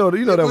clothes. You know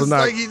that was not.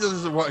 Like he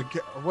just,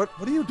 what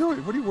are you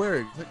doing? What are you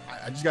wearing? It's like,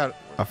 I just got.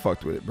 I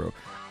fucked with it, bro.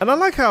 And I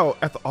like how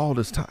after all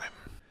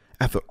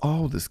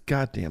this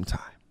goddamn time,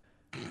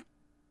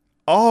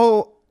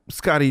 all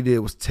Scotty did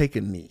was take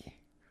a knee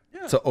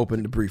to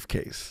open the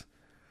briefcase.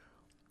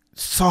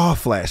 Saw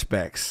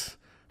flashbacks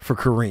for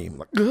Kareem.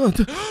 Like,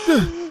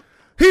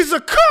 he's a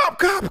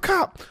cop.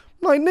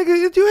 Like,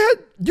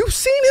 nigga, you've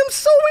seen him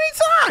so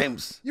many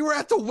times. You were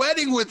at the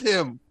wedding with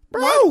him,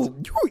 bro.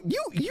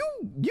 You gave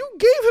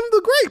him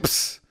the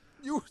grapes.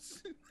 You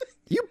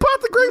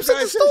bought the grapes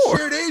at the store.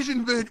 Shared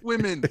Asian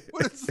women.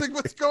 What's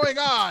going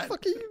on?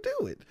 What the fuck are you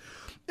doing?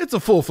 It's a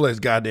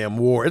full-fledged goddamn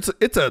war. It's a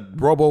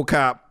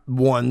RoboCop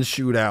 1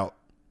 shootout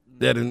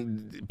that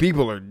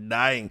people are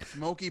dying.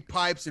 Smoky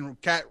pipes and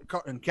cat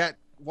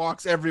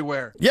walks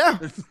everywhere. Yeah.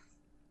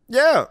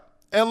 Yeah.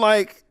 And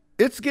like,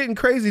 it's getting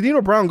crazy. Dino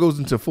Brown goes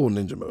into full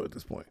ninja mode at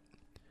this point.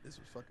 This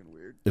was fucking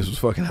weird. This was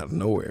fucking out of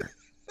nowhere.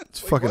 It's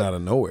fucking out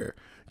of nowhere.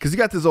 Because you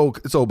got this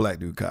old black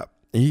dude cop,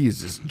 and he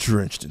is just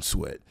drenched in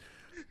sweat.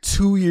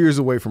 2 years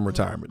away from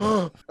retirement.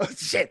 Oh,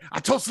 shit. I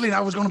told Selena I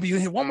was going to be in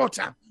here one more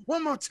time.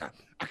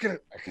 I could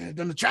have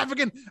done the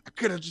trafficking. I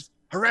could have just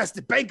harassed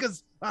the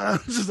bankers. I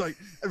was just like,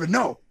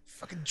 no,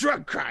 fucking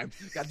drug crime.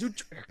 Gotta do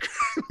drug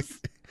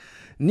crimes.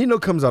 Nino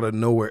comes out of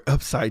nowhere,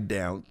 upside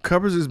down,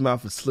 covers his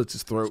mouth and slits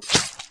his throat,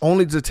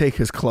 only to take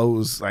his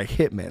clothes like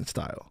Hitman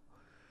style.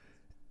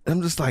 And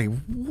I'm just like,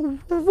 when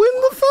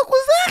the fuck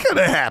was that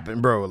gonna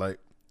happen, bro? Like,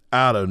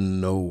 out of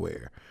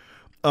nowhere.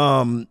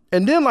 And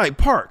then like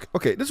Park.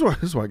 Okay, this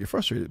is why I get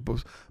frustrated.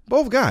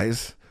 Both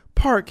guys,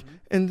 Park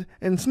and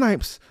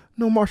Snipes,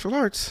 no martial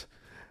arts.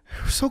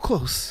 So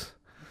close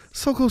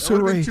to That would the have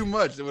been ring. too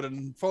much. It would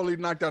have fully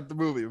knocked out the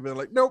movie. We'd been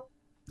like, nope.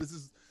 This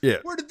is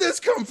where did this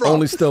come from?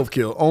 Only stealth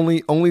kill.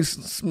 Only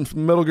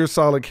Metal Gear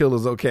Solid kill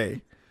is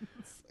okay.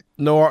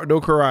 No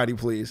karate,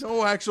 please.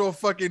 No actual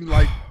fucking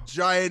like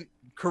giant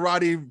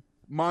karate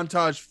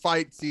montage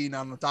fight scene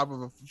on the top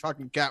of a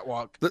fucking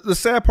catwalk. The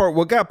sad part,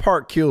 what got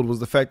Park killed was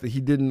the fact that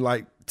he didn't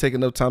like take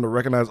enough time to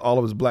recognize all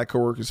of his black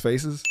coworkers'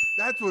 faces.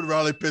 That's what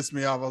really pissed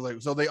me off. I was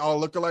like, so they all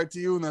look alike to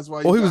you, and that's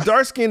why. Well, he was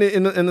dark skinned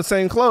in the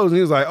same clothes, and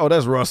he was like, "Oh,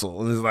 that's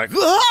Russell," and he's like,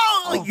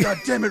 "Oh god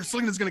damn it,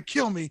 Selena's gonna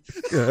kill me."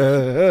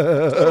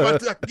 I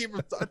told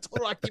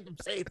her I keep him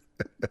safe.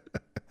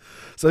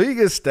 So he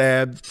gets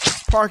stabbed.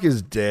 Park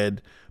is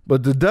dead,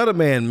 but the Dutta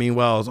Man,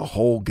 meanwhile, is a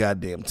whole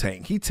goddamn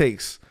tank.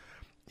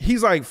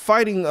 He's like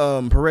fighting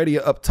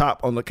Pereira up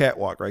top on the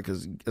catwalk, right?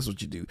 Because that's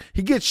what you do.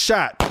 He gets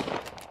shot,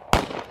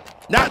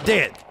 not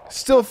dead,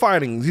 still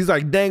fighting. He's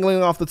like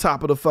dangling off the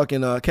top of the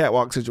fucking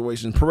catwalk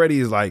situation. Pereira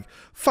is like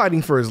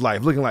fighting for his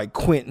life, looking like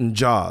Quentin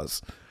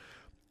Jaws,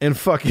 and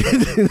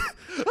fucking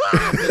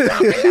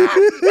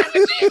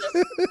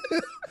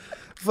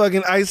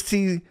fucking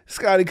Ice-T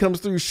Scotty comes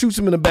through, shoots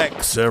him in the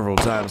back several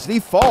times, and he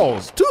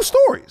falls 2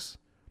 stories.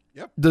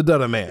 Yep, the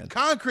Dutta Man,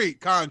 concrete.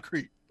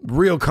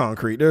 Real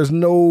concrete. There's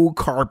no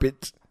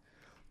carpet,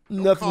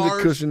 nothing cars,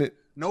 to cushion it.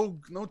 No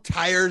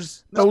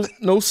tires.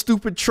 No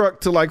stupid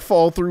truck to like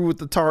fall through with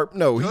the tarp.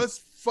 No,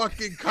 just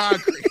fucking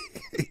concrete.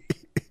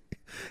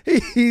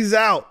 He's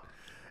out,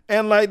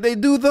 and like they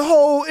do the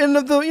whole in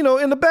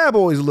the Bad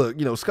Boys look.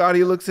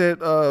 Scotty looks at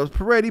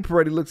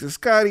Peretti looks at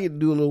Scotty,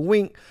 do a little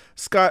wink.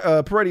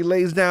 Peretti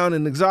lays down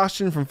in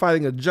exhaustion from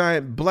fighting a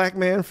giant black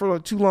man for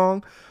too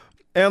long,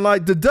 and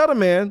like the Dutta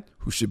Man,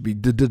 who should be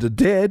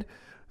dead,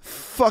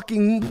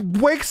 fucking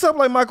wakes up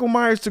like Michael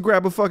Myers to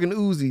grab a fucking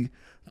Uzi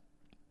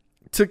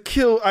to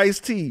kill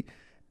Ice-T.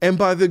 And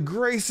by the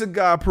grace of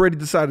God, Peretti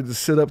decided to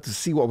sit up to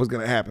see what was going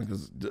to happen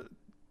because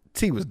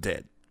T was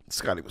dead.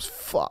 Scotty was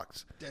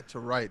fucked. Dead to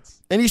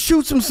rights. And he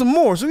shoots him some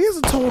more. So he has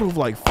a total of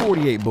like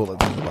 48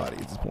 bullets in his body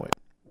at this point.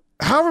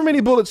 However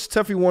many bullets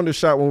Teffy Wonder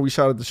shot when we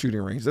shot at the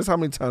shooting range. That's how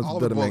many times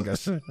the Dutta Man got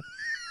shot.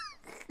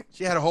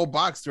 She had a whole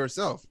box to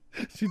herself.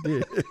 She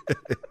did.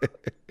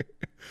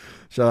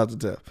 Shout out to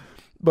Teff.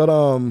 But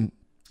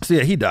so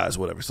yeah, he dies,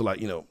 whatever. So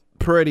like,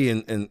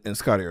 Peretti and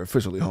Scotty are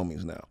officially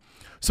homies now.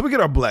 So we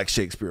get our Black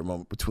Shakespeare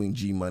moment between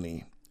G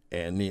Money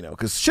and Nino,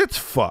 because shit's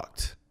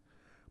fucked.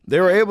 They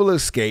were able to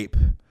escape,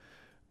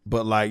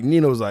 but like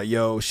Nino's like,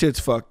 yo, shit's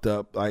fucked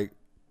up. Like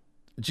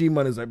G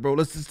Money's like, bro,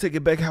 let's just take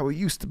it back how it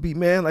used to be,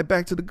 man. Like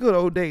back to the good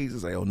old days.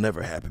 It's like, it'll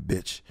never happen,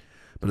 bitch.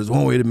 But there's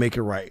one way to make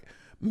it right.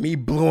 Me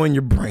blowing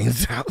your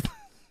brains out.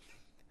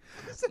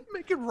 How does that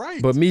make it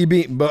right? But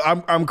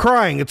I'm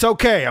crying. It's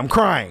okay. I'm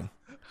crying.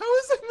 How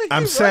does that make it right?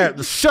 I'm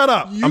sad. Shut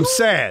up. I'm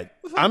sad.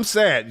 I'm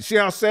sad. You see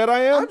how sad I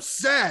am?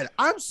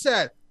 I'm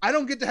sad. I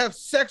don't get to have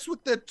sex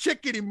with the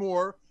chick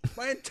anymore.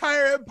 My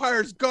entire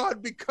empire's gone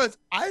because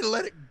I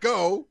let it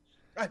go.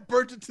 I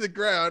burnt it to the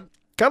ground.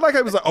 Kind of like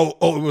I was like, oh,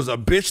 it was a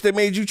bitch that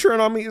made you turn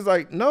on me. He's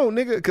like, no,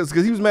 nigga, because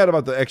he was mad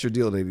about the extra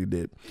deal that he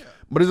did. Yeah.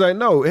 But he's like,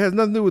 no, it has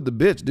nothing to do with the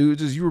bitch, dude.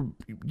 It's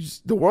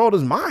just the world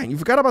is mine. You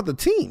forgot about the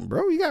team,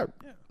 bro. You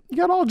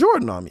got all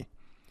Jordan on me.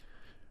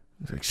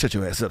 He's like, shut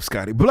your ass up,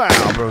 Scotty. Blah,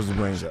 bros the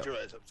brains out. Shut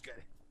your ass up,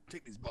 Scotty.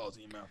 Take these balls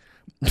in your mouth.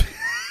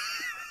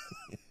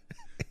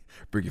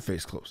 Bring your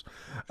face close.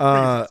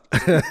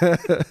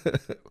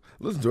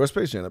 Listen to our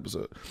Space Jam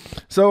episode.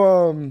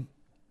 So,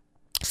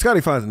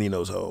 Scotty finds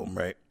Nino's home,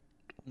 right?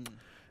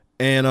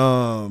 And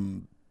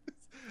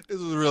this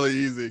was really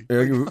easy.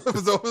 Yeah, It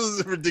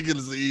was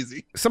ridiculously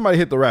easy. somebody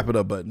hit the wrap it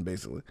up button,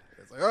 basically.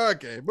 It's like,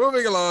 okay,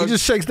 moving along. He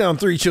just shakes down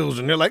 3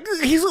 children. They're like,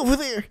 he's over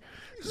there.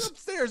 He's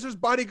upstairs. There's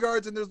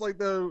bodyguards, and there's like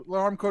the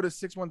alarm code is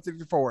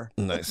 6164.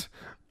 Nice.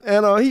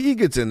 And he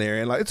gets in there,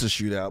 and like it's a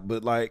shootout,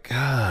 but like,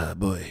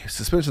 boy,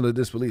 suspension of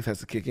disbelief has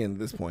to kick in at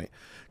this point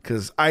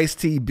because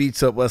Ice-T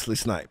beats up Wesley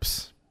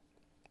Snipes.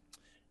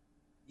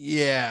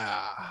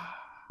 Yeah.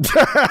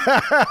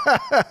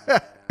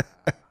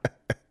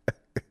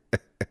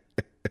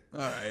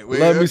 All right.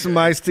 Love me some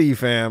Ice-T,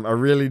 fam. I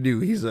really do.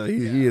 He is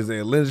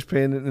a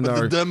linchpin in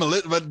our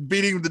but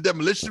beating the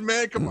Demolition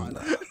Man. Come on,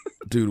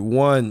 dude.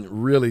 One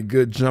really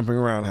good jumping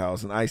around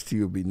house, and Ice-T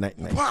would be night.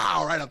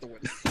 Wow, right out the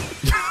window.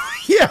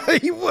 Yeah,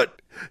 he would.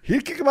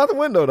 He'd kick him out the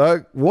window,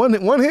 dog. One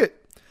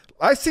hit.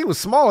 Ice-T was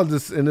small in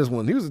this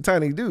one. He was a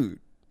tiny dude,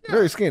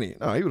 very skinny.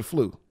 No, he would have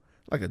flew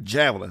like a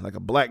javelin, like a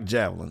black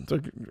javelin.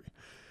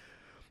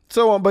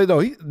 So, but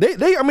no, they'd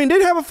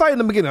have a fight in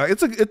the beginning.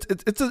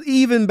 It's an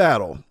even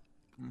battle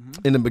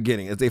in the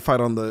beginning as they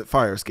fight on the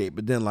fire escape.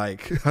 But then,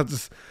 like,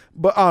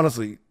 but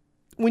honestly,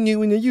 when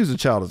you use a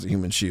child as a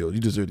human shield, you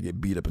deserve to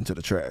get beat up into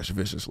the trash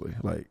viciously.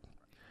 Like,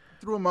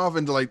 threw him off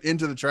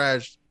into the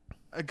trash.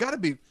 I gotta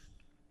be.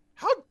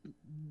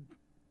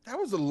 That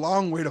was a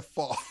long way to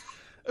fall.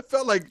 It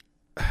felt like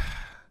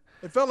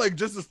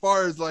just as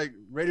far as like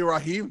Radio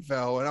Raheem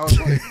fell, and I was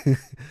like,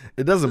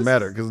 it doesn't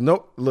matter because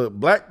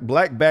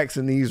black backs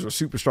and knees were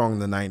super strong in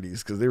the 90s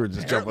because they were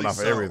just jumping off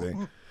of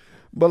everything.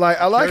 But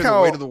like I like how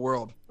the weight of the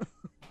world.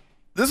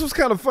 This was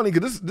kind of funny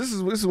because this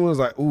is when it was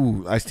like,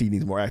 ooh, Ice-T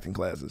needs more acting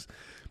classes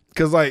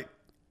because like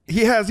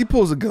he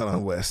pulls a gun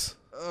on Wes.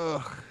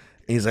 Ugh. And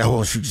he's like, I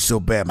want to shoot you so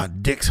bad, my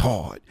dick's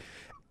hard,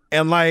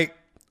 and like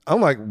I'm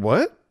like,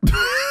 what?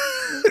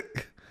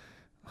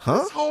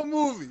 Huh? This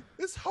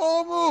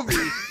whole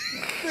movie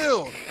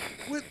filled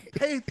with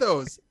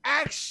pathos,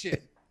 action,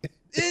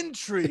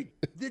 intrigue,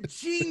 the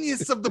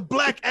genius of the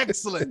black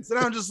excellence. And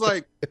I'm just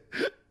like,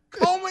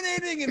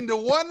 culminating into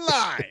one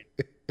line.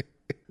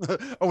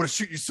 I want to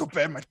shoot you so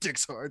bad, my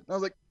dick's hard. And I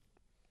was like,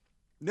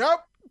 nope,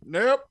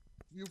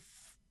 you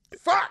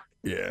fuck.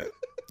 Yeah.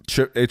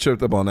 They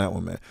tripped up on that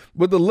one, man.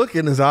 But the look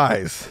in his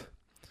eyes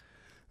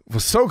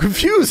was so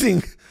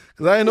confusing.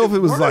 Because I didn't know if it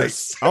was like,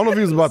 I don't know if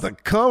he was about to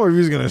come or if he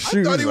was going to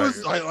shoot. I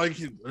thought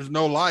there's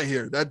no lie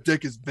here. That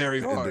dick is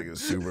very hard. That dick is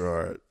super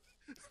hard.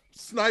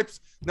 Snipes,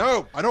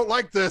 no, I don't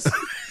like this.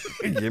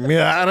 Get me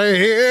out of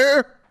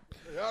here.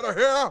 Get out of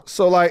here.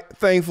 So like,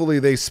 thankfully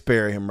they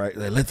spare him, right?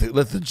 Like,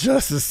 let the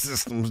justice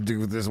systems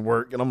do this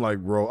work. And I'm like,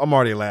 bro, I'm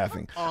already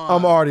laughing.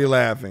 I'm already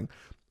laughing.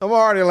 Like,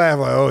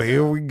 oh,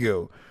 here we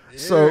go.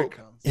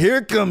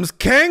 Here comes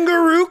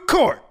Kangaroo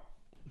Court.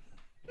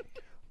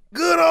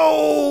 Good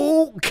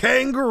old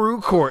Kangaroo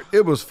Court.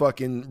 It was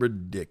fucking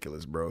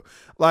ridiculous, bro.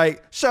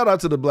 Like, shout out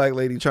to the black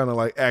lady trying to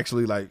like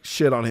actually like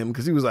shit on him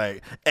because he was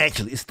like,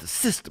 actually, it's the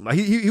system. Like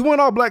he went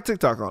all black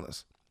TikTok on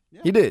us. Yeah.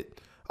 He did.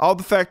 All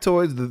the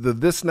factoids, the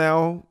this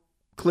now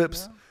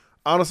clips. Yeah.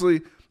 Honestly,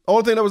 the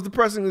only thing that was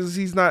depressing is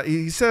he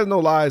says no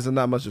lies and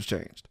not much has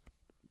changed.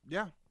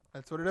 Yeah,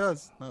 that's what it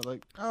is. I was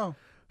like, oh.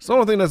 It's the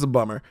only thing that's a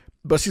bummer.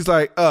 But she's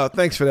like,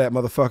 thanks for that,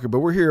 motherfucker. But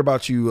we're here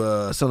about you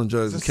selling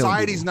drugs and killing people.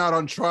 Society's not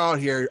on trial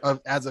here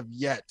as of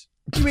yet.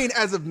 You mean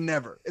as of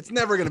never? It's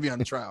never going to be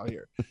on trial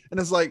here. And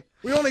it's like,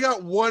 we only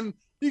got one.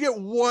 You get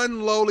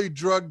one lowly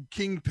drug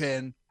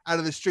kingpin out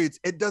of the streets.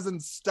 It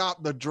doesn't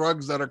stop the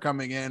drugs that are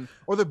coming in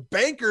or the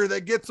banker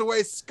that gets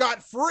away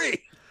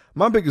scot-free.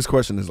 My biggest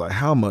question is like,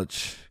 how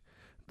much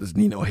does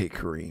Nino hate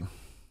Kareem?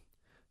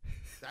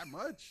 That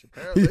much,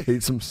 apparently. He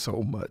hates him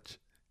so much.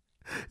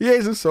 He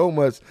hates him so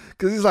much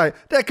because he's like,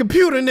 that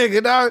computer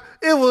nigga, dog,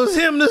 it was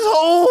him this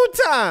whole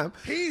time.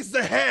 He's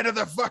the head of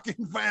the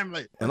fucking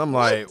family. And I'm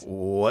like,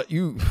 what?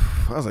 I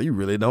was like, you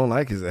really don't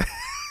like his ass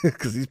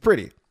because he's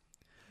pretty.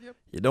 Yep.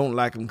 You don't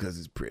like him because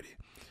he's pretty.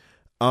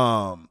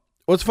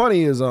 What's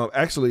funny is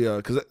actually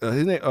because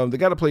his name, the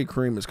guy that played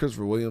Kareem is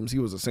Christopher Williams. He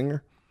was a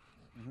singer.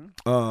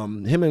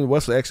 Him and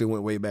Wesley actually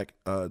went way back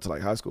to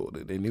like high school.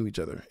 They knew each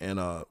other, and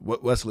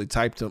Wesley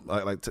typed him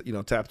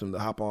tapped him to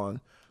hop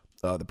on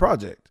the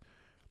project,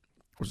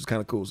 which is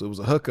kind of cool. So it was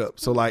a hookup.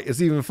 So like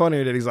it's even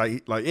funnier that he's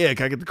like yeah,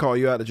 can I get to call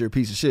you out that you're a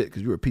piece of shit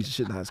because you were a piece of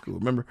shit in high school.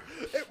 Remember?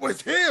 It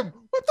was him.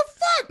 What the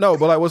fuck? No,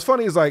 but like what's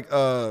funny is like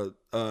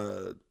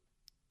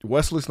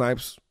Wesley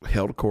Snipes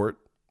held a court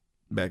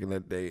back in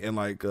that day, and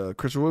like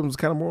Christopher Williams was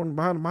kind of more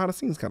behind the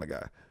scenes kind of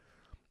guy.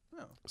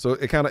 So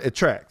it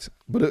tracked,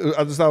 but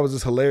I just thought it was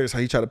just hilarious how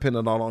he tried to pin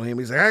it all on him.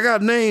 He's like, I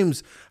got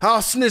names.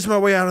 I'll snitch my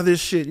way out of this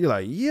shit. You're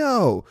like,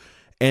 yo,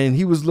 and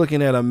he was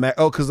looking at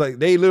because like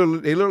they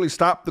literally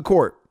stopped the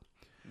court,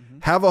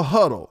 have a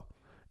huddle.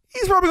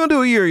 He's probably gonna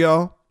do a year,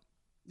 y'all.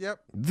 Yep.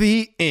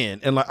 The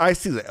end. And like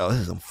Ice-T's like, oh,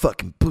 this is some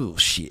fucking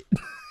bullshit.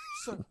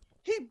 So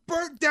he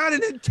burnt down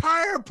an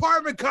entire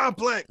apartment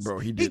complex. Bro,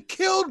 he did. He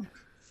killed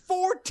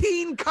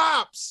 14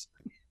 cops.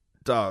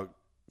 Dog.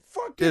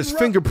 Fucking There's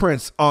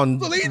fingerprints on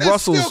Selena's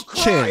Russell's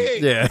still chin.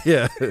 crying.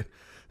 Yeah.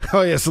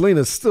 Oh yeah,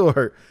 Selena's still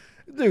hurt.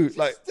 Dude, She's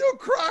like still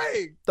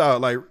crying.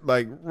 dog,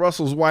 like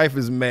Russell's wife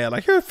is mad.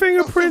 Like her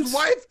fingerprints. His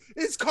wife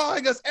is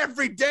calling us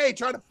every day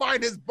trying to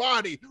find his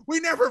body. We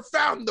never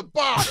found the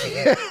body.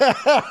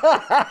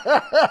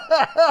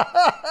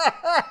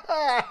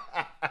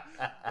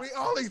 We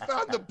only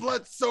found the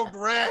blood-soaked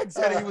rags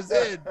that he was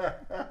in.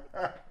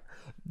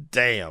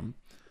 Damn.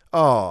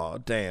 Oh,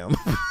 damn.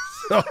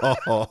 And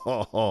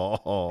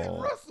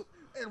Russell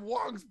and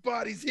Wong's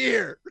body's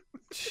here.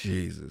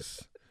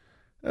 Jesus.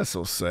 That's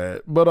so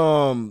sad. But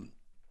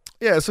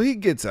yeah, so he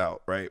gets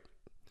out, right?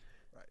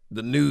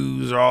 The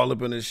news are all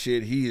up in his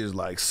shit. He is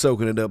like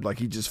soaking it up like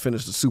he just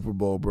finished the Super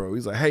Bowl, bro.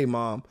 He's like, hey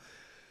mom,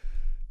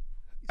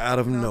 out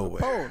of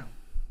nowhere,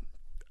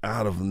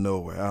 out of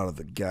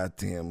the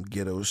goddamn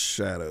ghetto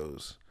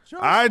shadows.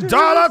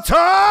 Idolater!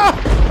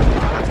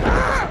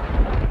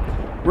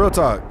 Real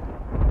talk.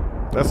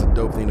 That's a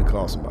dope thing to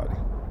call somebody.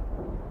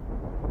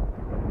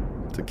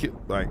 To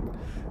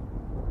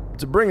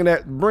bring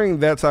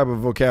that type of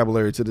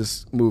vocabulary to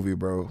this movie,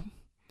 bro.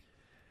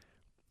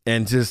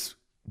 And just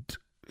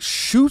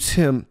shoots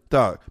him,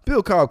 dog.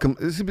 Bill Cobb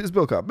it's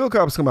Bill Cobb. Bill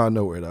Cobb's come out of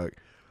nowhere, dog.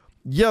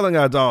 Yelling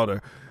at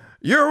daughter,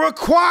 you're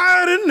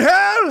required in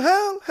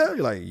hell. You're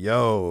like,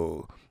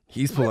 yo,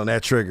 he's pulling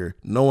that trigger.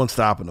 No one's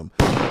stopping him.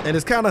 And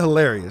it's kind of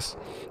hilarious.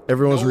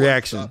 Everyone's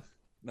reaction.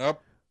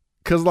 Nope.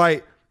 Cause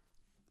like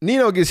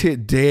Nino gets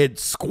hit dead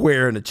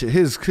square in the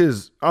chest.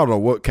 His I don't know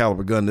what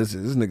caliber gun this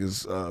is. This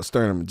nigga's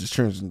sternum just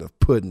turns into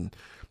pudding.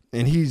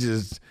 And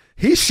he's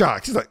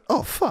shocked. He's like,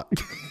 oh fuck. He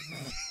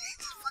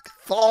just fucking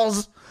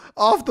falls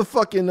off the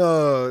fucking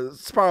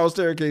spiral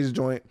staircase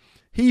joint.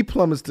 He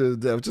plummets to his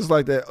death, just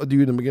like that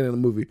dude in the beginning of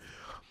the movie.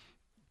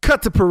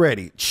 Cut to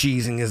Peretti,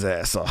 cheesing his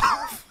ass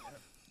off.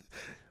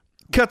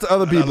 Cut to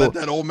other people. Let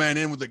that old man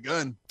in with a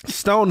gun.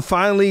 Stone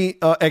finally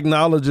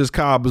acknowledges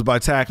Cobbs by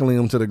tackling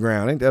him to the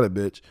ground. Ain't that a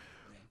bitch?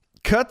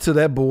 Cut to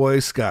that boy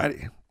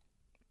Scotty.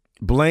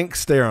 Blank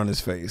stare on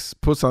his face.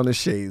 Puts on his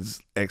shades.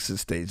 Exit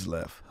stage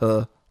left.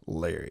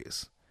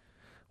 Hilarious.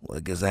 Well,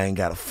 I guess I ain't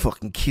gotta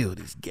fucking kill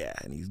this guy,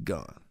 and he's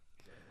gone.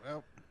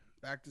 Well,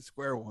 back to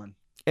square one.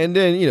 And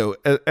then,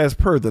 as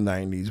per the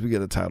 90s, we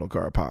get a title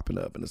card popping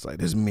up, and it's like,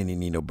 there's many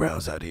Nino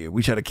Browns out here.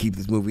 We try to keep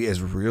this movie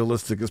as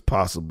realistic as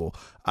possible.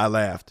 I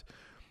laughed.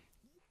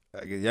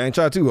 I ain't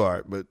trying too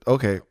hard, but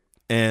okay.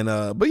 And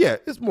but yeah,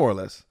 it's more or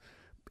less.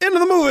 End of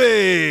the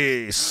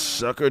movie.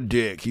 Sucker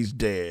dick. He's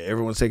dead.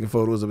 Everyone's taking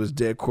photos of his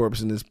dead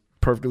corpse in this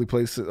perfectly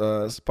placed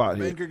spot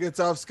here. Banker gets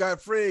off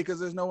scot-free because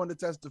there's no one to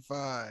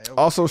testify.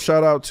 Also,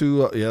 shout out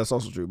to that's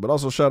also true. But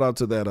also shout out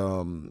to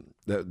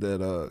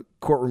that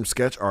courtroom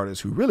sketch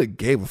artist who really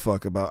gave a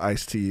fuck about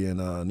Ice-T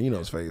and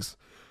Nino's face.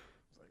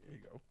 There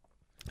you go.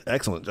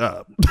 Excellent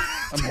job.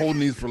 I'm holding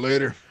these for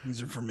later.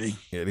 These are for me.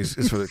 Yeah, these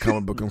is for the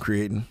comic book I'm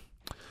creating.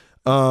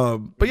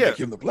 But yeah,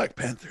 make him the Black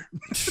Panther.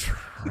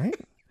 Right.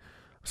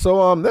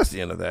 So that's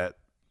the end of that.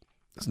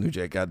 It's New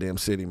Jack goddamn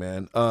City,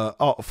 man.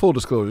 Full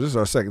disclosure, this is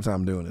our second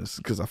time doing this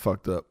because I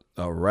fucked up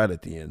right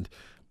at the end.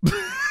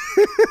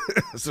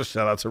 So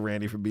shout out to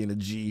Randy for being a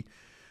G.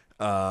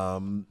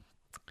 I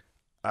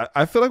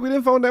feel like we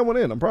didn't phone that one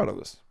in. I'm proud of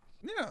us.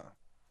 Yeah.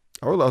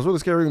 I was really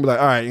scared we were gonna be like,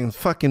 all right,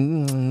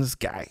 fucking this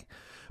guy.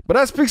 But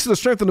that speaks to the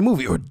strength of the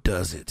movie, or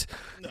does it?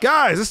 No.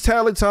 Guys, it's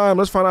tally time.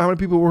 Let's find out how many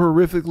people were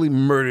horrifically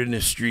murdered in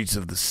the streets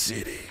of the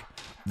city.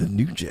 The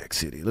New Jack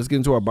City. Let's get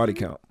into our body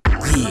count.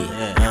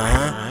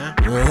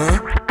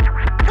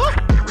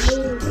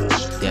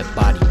 That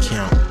body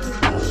count.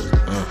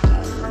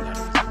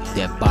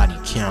 That body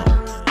count.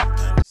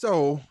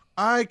 So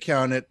I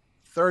counted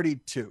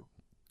 32.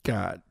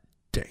 God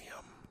damn.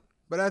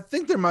 But I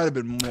think there might have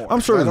been more. I'm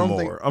sure I there's don't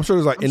more. I'm sure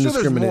there's like I'm sure there's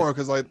indiscriminate. more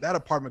because like that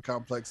apartment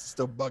complex is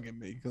still bugging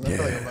me because I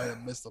feel like I might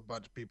have missed a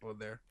bunch of people in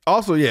there.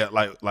 Also, yeah,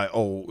 like if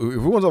we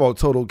want to talk about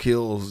total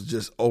kills,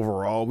 just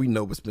overall, we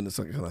know it's been in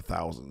some kind of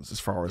thousands as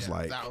far as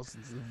like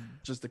thousands of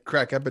just the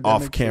crack epidemic.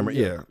 off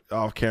camera,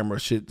 off camera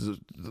shit,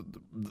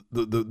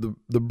 the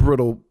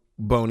brittle,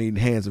 bony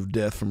hands of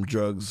death from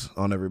drugs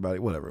on everybody.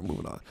 Whatever.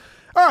 Moving on.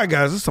 All right,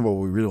 guys, let's talk about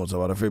what we really want to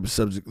talk about. Our favorite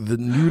subject, the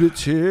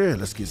nudity.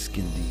 Let's get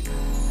skin deep.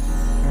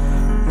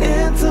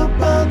 It's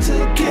about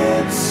to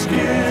get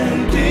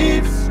skin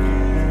deep.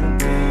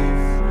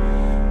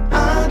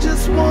 I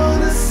just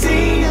wanna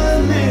see a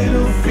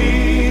little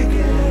feet.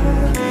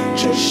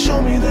 Just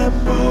show me that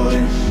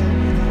booty.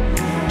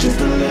 Just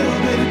a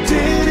little bit of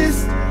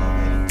titties.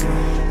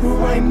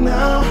 Right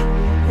now,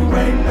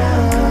 right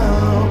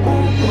now.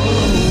 Ooh,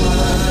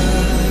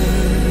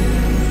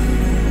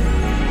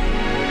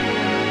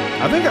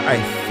 I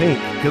think,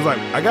 because like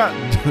I got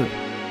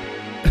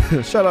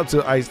shout out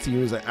to Ice-T. He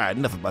was like, all right,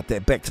 enough about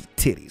that. Back to the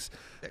titties.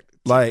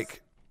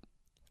 Like,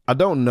 I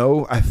don't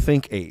know. I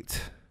think 8.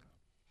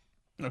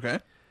 Okay.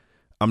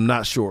 I'm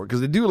not sure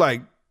because they do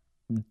like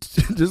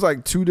there's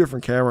like 2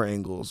 different camera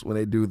angles when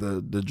they do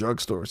the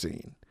drugstore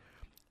scene,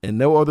 and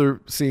no other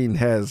scene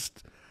has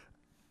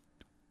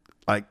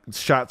like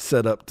shots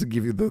set up to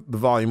give you the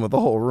volume of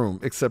the whole room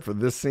except for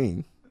this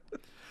scene.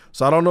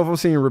 So I don't know if I'm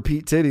seeing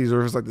repeat titties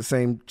or if it's like the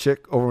same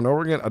chick over and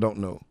over again. I don't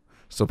know.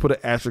 So put an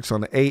asterisk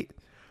on the 8.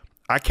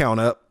 I count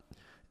up,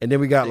 and then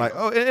we got like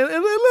and a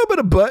little bit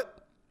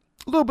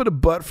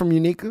of butt from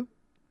Unica.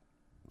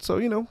 So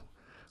and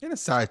a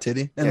side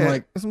titty, and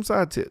like some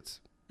side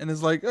tits, and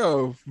it's like,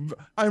 oh,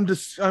 I'm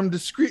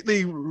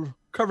discreetly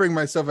covering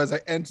myself as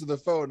I enter the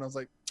phone. I was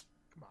like,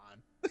 come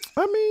on.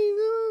 I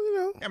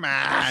mean, come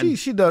on.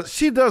 She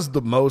does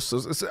the most.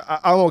 So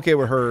I'm okay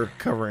with her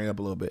covering up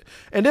a little bit.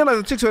 And then like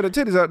the chicks who had the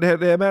titties out, they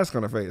had masks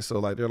on their face, so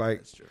like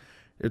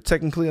they're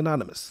technically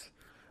anonymous,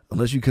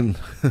 unless you can.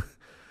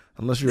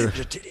 Unless you're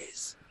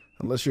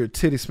a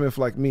titty smith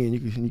like me and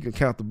you can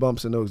count the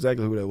bumps and know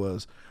exactly who that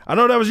was. I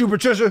know that was you,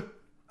 Patricia.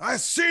 I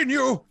seen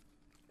you.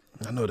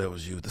 I know that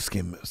was you, the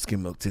skim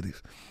milk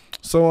titties.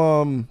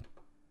 So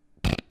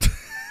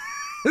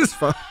it's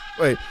fine.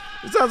 Wait,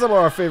 let's talk about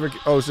our favorite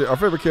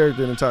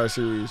character in the entire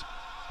series.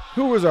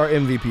 Who was our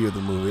MVP of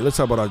the movie? Let's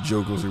talk about our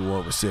Joker's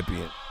Award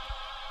recipient.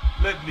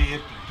 Let me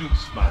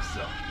introduce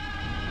myself.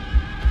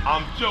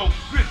 I'm Joe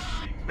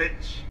Grizzly,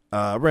 bitch.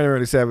 Randy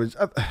Randy Savage.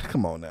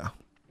 Come on now.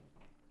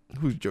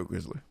 Who's Joe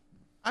Grizzly?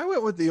 I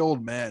went with the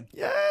old man.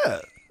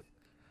 Yeah.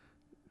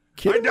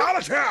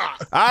 Idolater!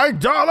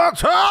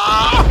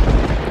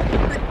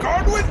 Be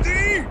gone with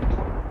thee!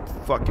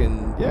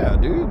 Fucking, yeah,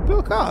 dude.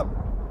 Bill Cobb.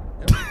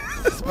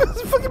 It's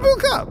fucking Bill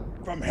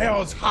Cobb. From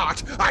hell's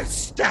heart, I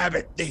stab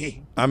at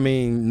thee. I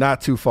mean, not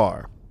too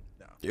far.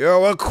 No.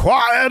 You're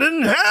required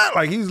in hell.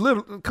 Like, he's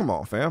literally, come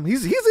on, fam.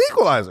 He's the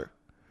equalizer.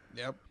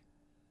 Yep.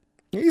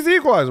 He's the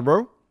equalizer,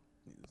 bro.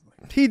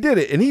 He did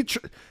it, and he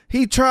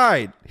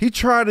tried. He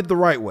tried it the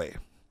right way.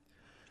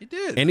 He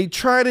did. And he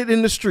tried it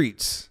in the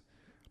streets.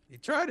 He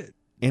tried it.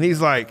 And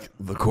he's like,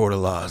 the court of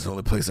law is the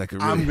only place I can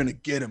really... I'm going to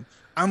get him.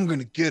 I'm going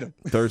to get him.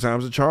 Third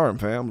time's a charm,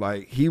 fam.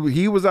 Like, he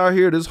was out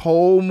here this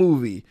whole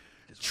movie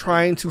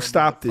trying to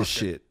stop this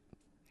shit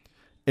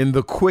in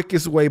the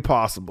quickest way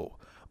possible.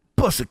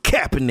 Bust a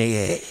cap in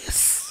their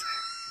ass.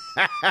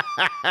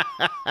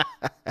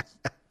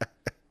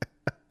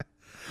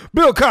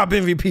 Bill Cobb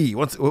MVP.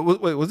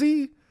 Wait, was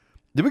he...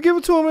 Did we give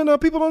it to him in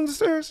People on the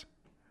Stairs?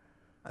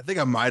 I think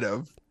I might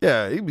have.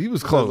 Yeah, he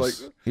was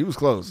close. He was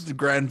close. The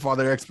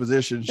grandfather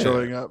exposition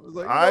showing up.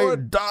 Like, I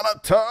want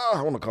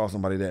to call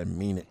somebody that and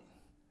mean it.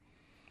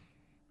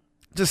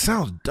 Just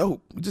sounds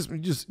dope.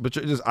 But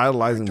you're just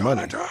idolizing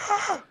money.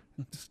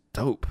 It's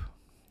dope.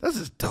 That's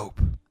just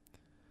dope.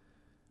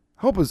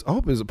 I hope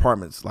his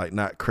apartment's like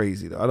not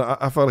crazy though.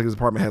 I felt like his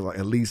apartment has like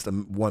at least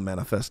one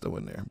manifesto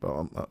in there.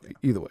 But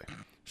either way,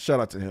 shout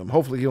out to him.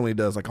 Hopefully he only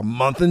does like a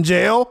month in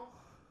jail.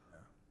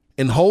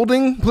 In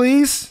holding,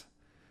 please.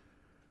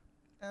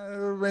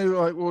 Maybe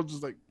like we'll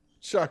just like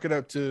chalk it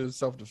up to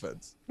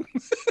self-defense.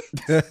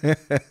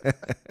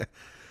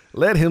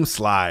 Let him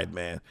slide,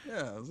 man.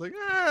 Yeah, I was like,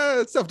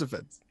 it's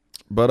self-defense.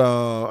 But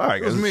all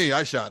right, it was me.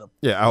 I shot him.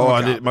 Yeah,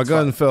 I did. My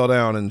gun fell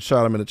down and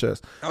shot him in the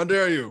chest. How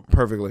dare you?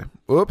 Perfectly.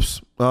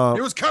 Oops.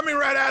 It was coming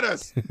right at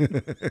us.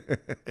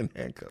 In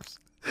handcuffs.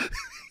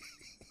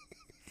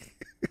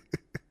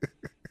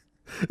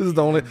 This is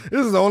the only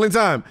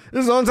time.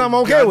 This is the only time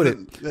I'm okay with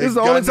it. This is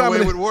the only time.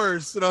 Away with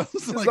worse. And I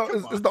was like,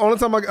 it's the only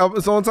time.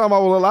 It's the only time I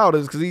will allow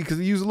this because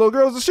he used a little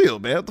girl as a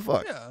shield, man. What the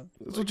fuck? Yeah,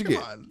 that's what you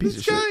get. Piece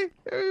of shit.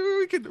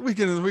 We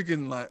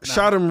can like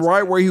shot him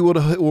right where he would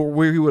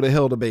have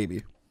held a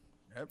baby.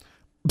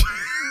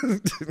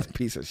 Yep.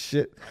 Piece of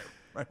shit.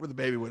 Right where the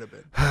baby would have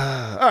been.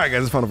 All right,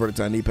 guys, it's final verdict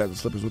time. Knee pads and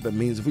slippers. What that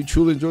means, if we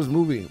truly enjoy this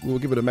movie, we will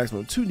give it a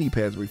maximum of 2 knee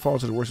pads. If we fall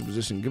to the worst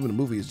position, given the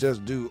movie is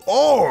just due,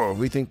 or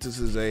we think this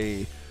is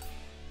a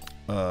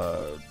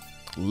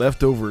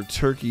leftover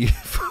turkey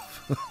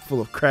full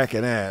of crack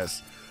and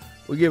ass,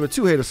 we give it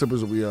 2 hater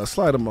slippers. We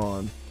slide them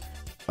on,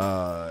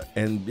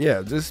 And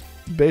yeah, just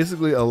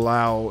basically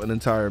allow an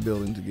entire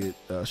building to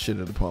get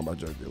shitted upon by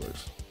drug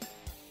dealers.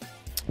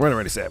 Running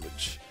Randy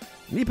Savage.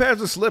 Knee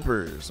pads or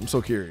slippers? I'm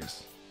so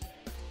curious.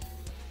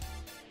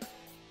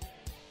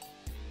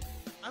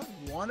 I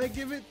want to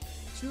give it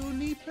 2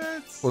 knee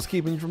pads. What's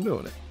keeping you from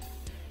doing it?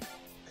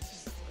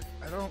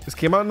 I don't. This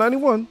came out in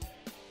 91.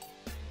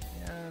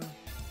 Yeah.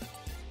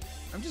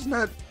 I'm just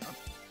not.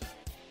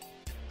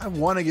 I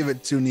want to give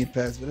it 2 knee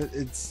pads, but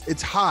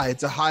it's high.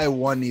 It's a high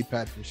 1 knee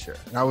pad for sure.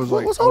 And I was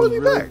like, what's holding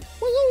you back?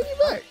 What's holding you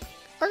back?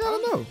 I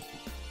gotta know.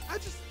 I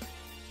just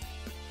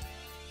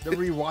the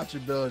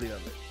rewatchability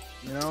of it,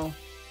 you know.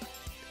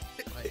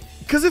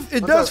 Because if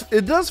it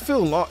does feel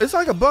long. It's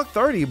like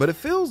 $1.30, but it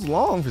feels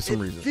long for some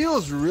reason. It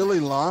feels really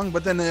long,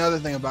 but then the other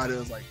thing about it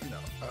is like,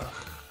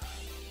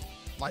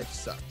 life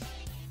sucks.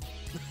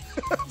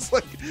 It's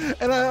like,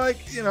 and I like,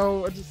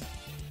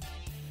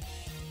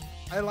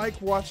 I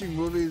like watching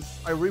movies.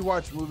 I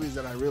rewatch movies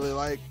that I really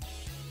like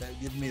that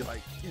give me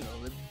like,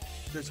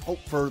 there's hope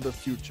for the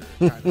future.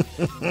 Kind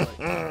of.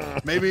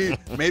 Like, maybe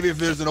if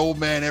there's an old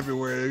man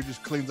everywhere who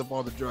just cleans up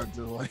all the drugs,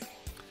 or like,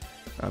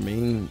 I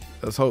mean,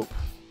 let's hope.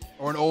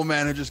 Or an old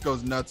man who just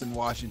goes nuts in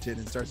Washington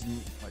and starts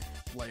like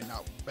laying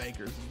out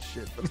bankers and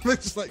shit. But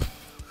it's just like,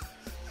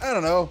 I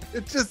don't know.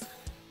 It's just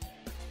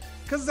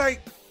because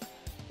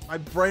my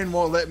brain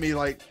won't let me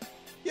like,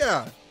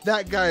 yeah,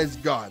 that guy is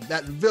gone.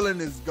 That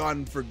villain is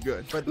gone for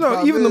good. But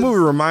no, even the movie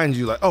reminds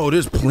you like, oh,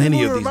 there's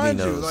plenty of these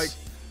Ninos. Like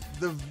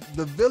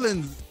the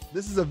villains.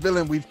 This is a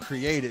villain we've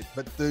created,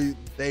 but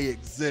they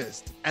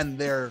exist, and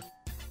they're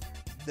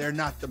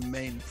not the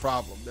main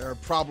problem. There are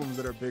problems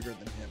that are bigger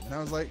than him. And I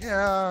was like,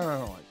 yeah, I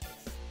don't like this.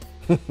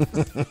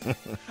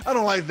 I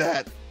don't like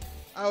that.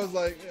 I was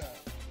like, yeah.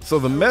 So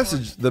the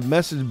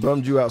message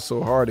bummed you out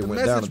so hard it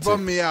went down. The message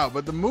bummed me out,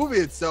 but the movie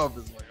itself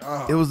is like,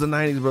 oh. It was the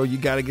 90s, bro. You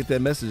got to get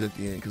that message at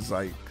the end,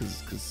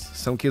 because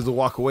some kids will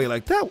walk away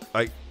like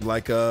that,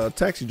 like a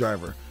Taxi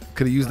Driver.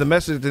 Could have used the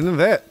message at the end of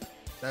that.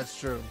 That's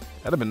true.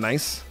 That'd have been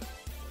nice.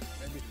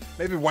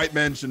 Maybe white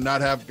men should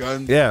not have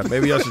guns. Yeah,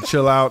 maybe y'all should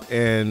chill out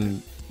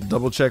and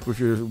double check with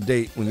your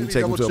date when you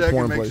take them to a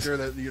porn place. Make sure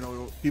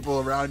that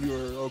people around you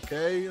are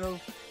okay.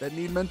 That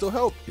need mental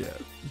help. Yeah,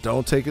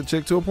 don't take a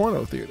chick to a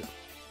porno theater.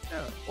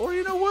 Yeah, or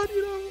you know what?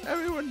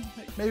 Everyone.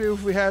 Maybe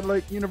if we had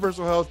like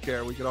universal health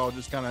care, we could all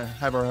just kind of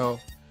have our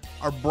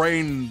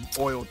brain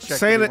oil checked.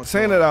 Saying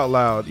it out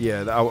loud,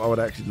 yeah, I would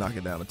actually knock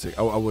it down a tick.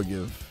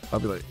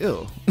 I'd be like,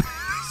 ew.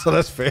 So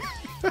that's fair.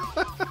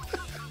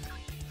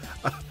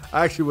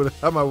 I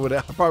probably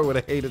would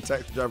have hated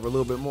Taxi Driver a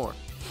little bit more.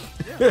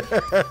 Yeah.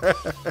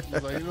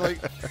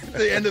 like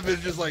the end of it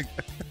is just like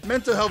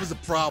mental health is a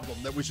problem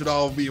that we should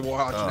all be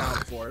watching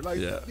out for. Like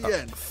the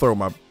end. Throw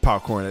my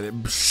popcorn at it.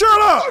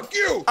 Shut up! Fuck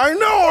you! I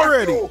know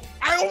already. You.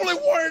 I only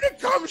wanted to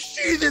come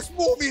see this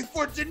movie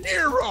for De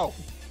Niro.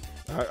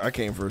 I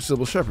came for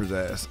Sybil Shepherd's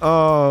ass.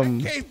 I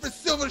came for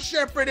Sybil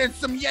Shepherd and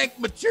some Yank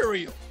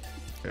material.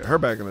 Yeah, her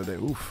back in the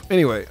day. Oof.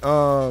 Anyway,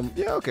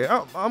 yeah, okay.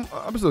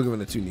 I'm still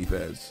giving it 2 knee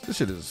pads. This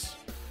shit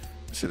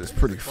is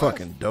pretty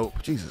fucking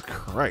dope. Jesus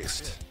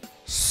Christ.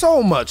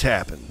 So much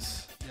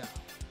happens. Yeah.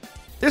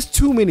 There's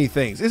too many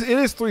things. It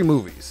is 3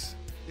 movies.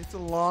 It is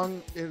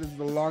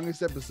the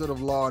longest episode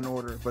of Law and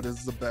Order, but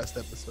it's the best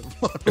episode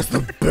of Law and Order. It's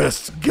the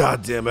best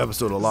goddamn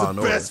episode of Law and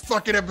Order. The best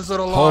fucking episode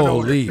of Law and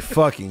Order. Holy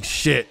fucking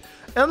shit.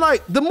 And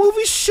like, the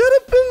movie should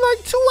have been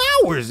like 2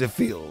 hours, it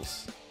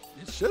feels.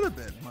 It should have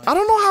been. I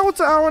don't know how it's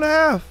an hour and a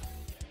half.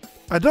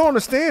 I don't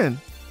understand.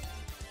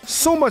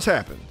 So much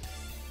happened.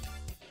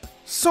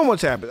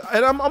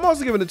 And I'm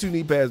also giving it 2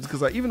 knee pads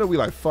because like, even though we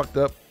like fucked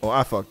up, or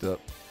I fucked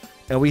up,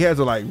 and we had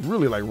to like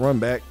really like run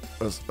back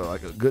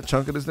like a good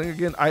chunk of this thing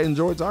again, I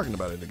enjoyed talking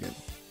about it again.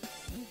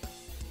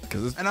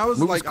 I was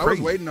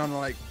waiting on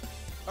like,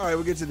 all right,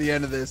 we'll get to the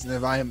end of this, and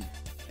if I'm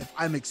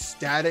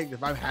ecstatic,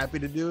 if I'm happy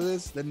to do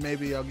this, then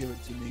maybe I'll give it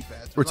 2 knee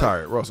pads. We're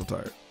tired. We're also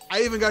tired.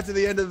 I even got to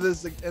the end of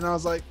this, and I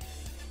was like,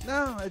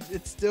 no,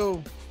 it's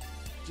still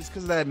just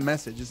because of that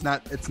message. It's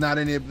not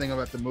anything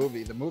about the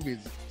movie. The movie's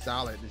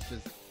solid. It's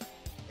just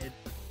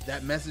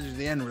that message at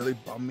the end really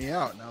bummed me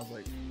out, and I was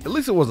like, at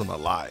least it wasn't a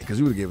lie, because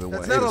you would have given it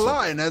one. That's not a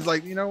lie, and I was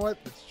like, you know what?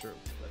 It's true.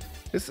 Like,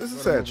 it's a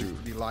sad truth.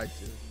 To be lied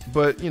to.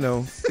 But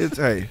it's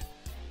hey,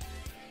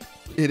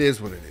 it is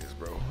what it is,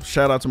 bro.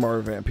 Shout out to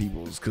Marvin Van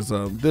Peebles, because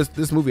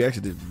this movie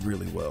actually did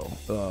really well.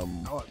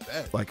 I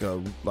bet.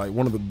 Like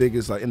one of the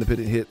biggest like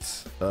independent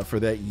hits for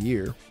that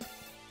year,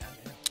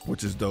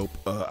 which is dope.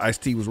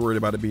 Ice-T was worried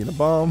about it being a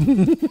bomb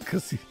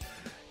because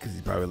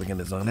he's probably looking at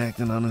his own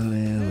acting on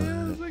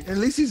his like, at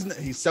least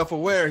he's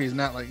self-aware. He's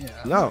not like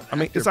no. I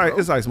mean, it's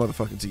Ice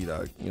motherfucking T,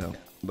 dog.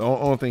 The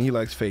only thing he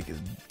likes fake is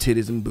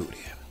titties and booty.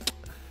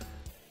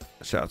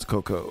 Shout out to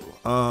Coco.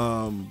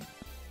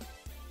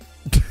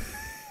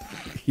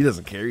 He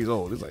doesn't care. He's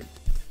old. He's like,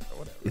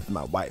 whatever. It's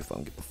my wife. I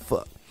don't give a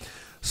fuck.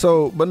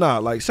 So, but nah,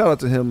 like shout out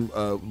to him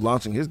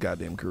launching his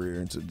goddamn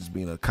career into just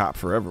being a cop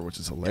forever, which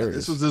is hilarious.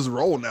 This was his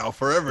role now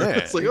forever. Yeah,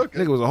 it's like, okay.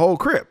 Nigga was a whole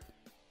crip.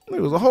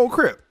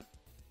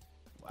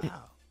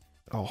 Wow.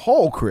 A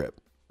whole crip.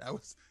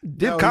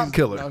 Did now Cop he's-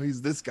 Killer. Now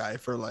he's this guy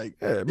for like.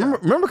 Yeah,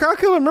 remember Cop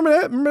Killer? Remember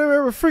that? Remember they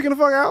were freaking the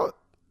fuck out?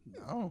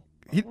 Oh,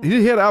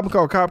 He had an album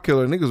called Cop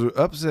Killer. Niggas were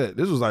upset.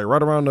 This was like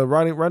right around the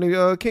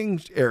Rodney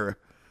King era.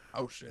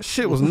 oh shit.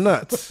 Shit was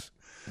nuts.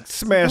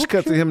 Smash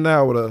cut to him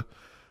now with a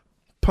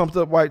pumped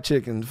up white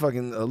chick and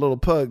fucking a little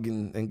pug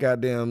and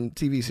goddamn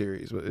TV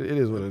series. But it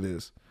is what it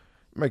is.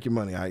 Make your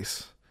money,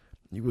 Ice.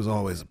 You was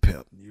always a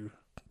pimp.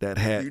 That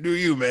hat. You do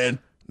you, man.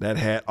 That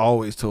hat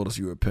always told us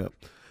you were a pimp.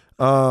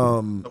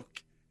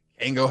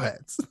 Kango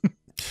hats.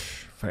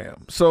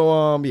 Fam.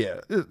 So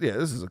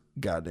this is a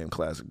goddamn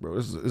classic, bro.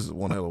 This is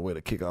one hell of a way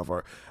to kick off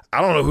our.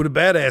 I don't know who the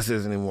badass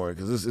is anymore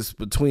because it's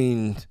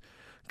between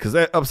because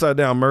that upside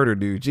down murder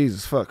dude.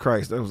 Jesus fuck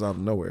Christ, that was out of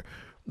nowhere.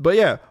 But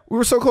yeah, we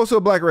were so close to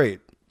a black raid.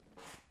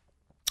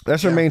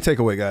 That's your main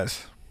takeaway,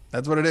 guys.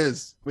 That's what it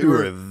is. We were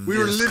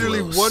were this literally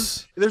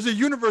close. There's a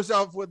universe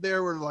out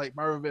there where like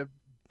Marvel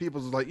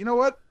Peoples was like, you know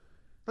what?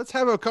 Let's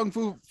have a kung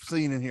fu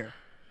scene in here.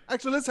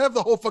 Actually, let's have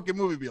the whole fucking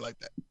movie be like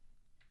that.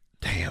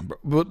 Damn,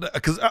 bro.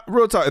 Because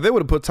real talk, if they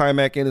would have put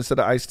Timac in instead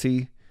of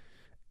Ice-T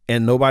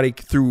and nobody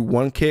threw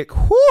one kick,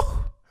 whoo,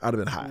 I'd have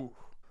been hot.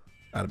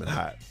 I'd have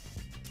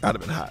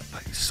been hot.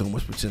 Like so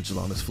much potential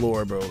on this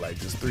floor, bro. Like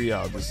just three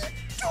out. Just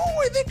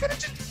They could have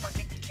just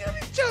fucking killed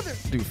each other.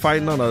 dude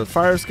fighting on a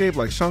fire escape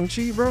like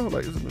Shang-Chi, bro.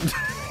 Like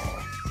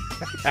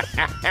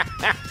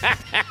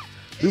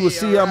we will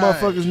see y'all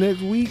motherfuckers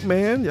next week,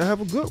 man. Y'all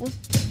have a good one.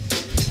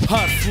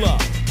 Hustler,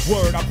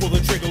 word, I pull the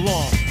trigger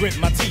long. Grit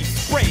my teeth,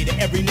 spray to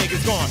every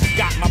nigga's gone.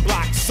 Got my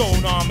block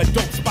sewn on my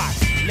dope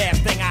spots.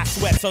 Last thing I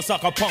sweat, so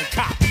suck a punk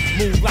cop.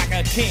 Move like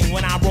a king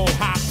when I roll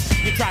hops.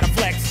 You try to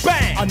flex,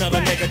 bang,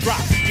 another nigga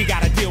drops. You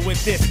gotta deal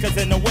with this, cause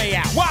in the way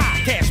out.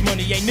 Why? Cash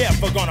money ain't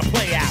never gonna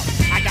play out.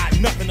 I got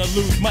nothing to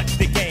lose, much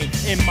to gain.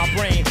 In my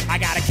brain, I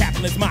got a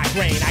capitalist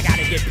migraine. I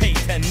gotta get paid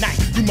tonight.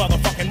 You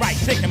motherfucking right,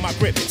 taking my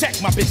grip. Check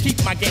my bitch, keep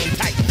my game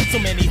tight. So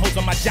many hoes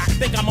on my jock,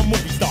 think I'm a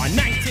movie star.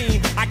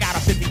 19, I got a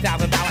 $50,000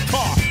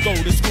 car. Go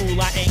to school,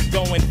 I ain't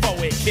going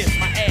forward. Kiss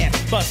my ass,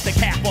 bust the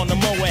cap on the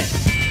Moet.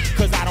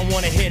 Cause I don't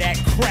wanna hear that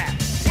crap.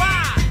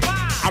 Why?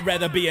 I'd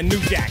rather be a New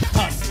Jack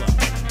hustler.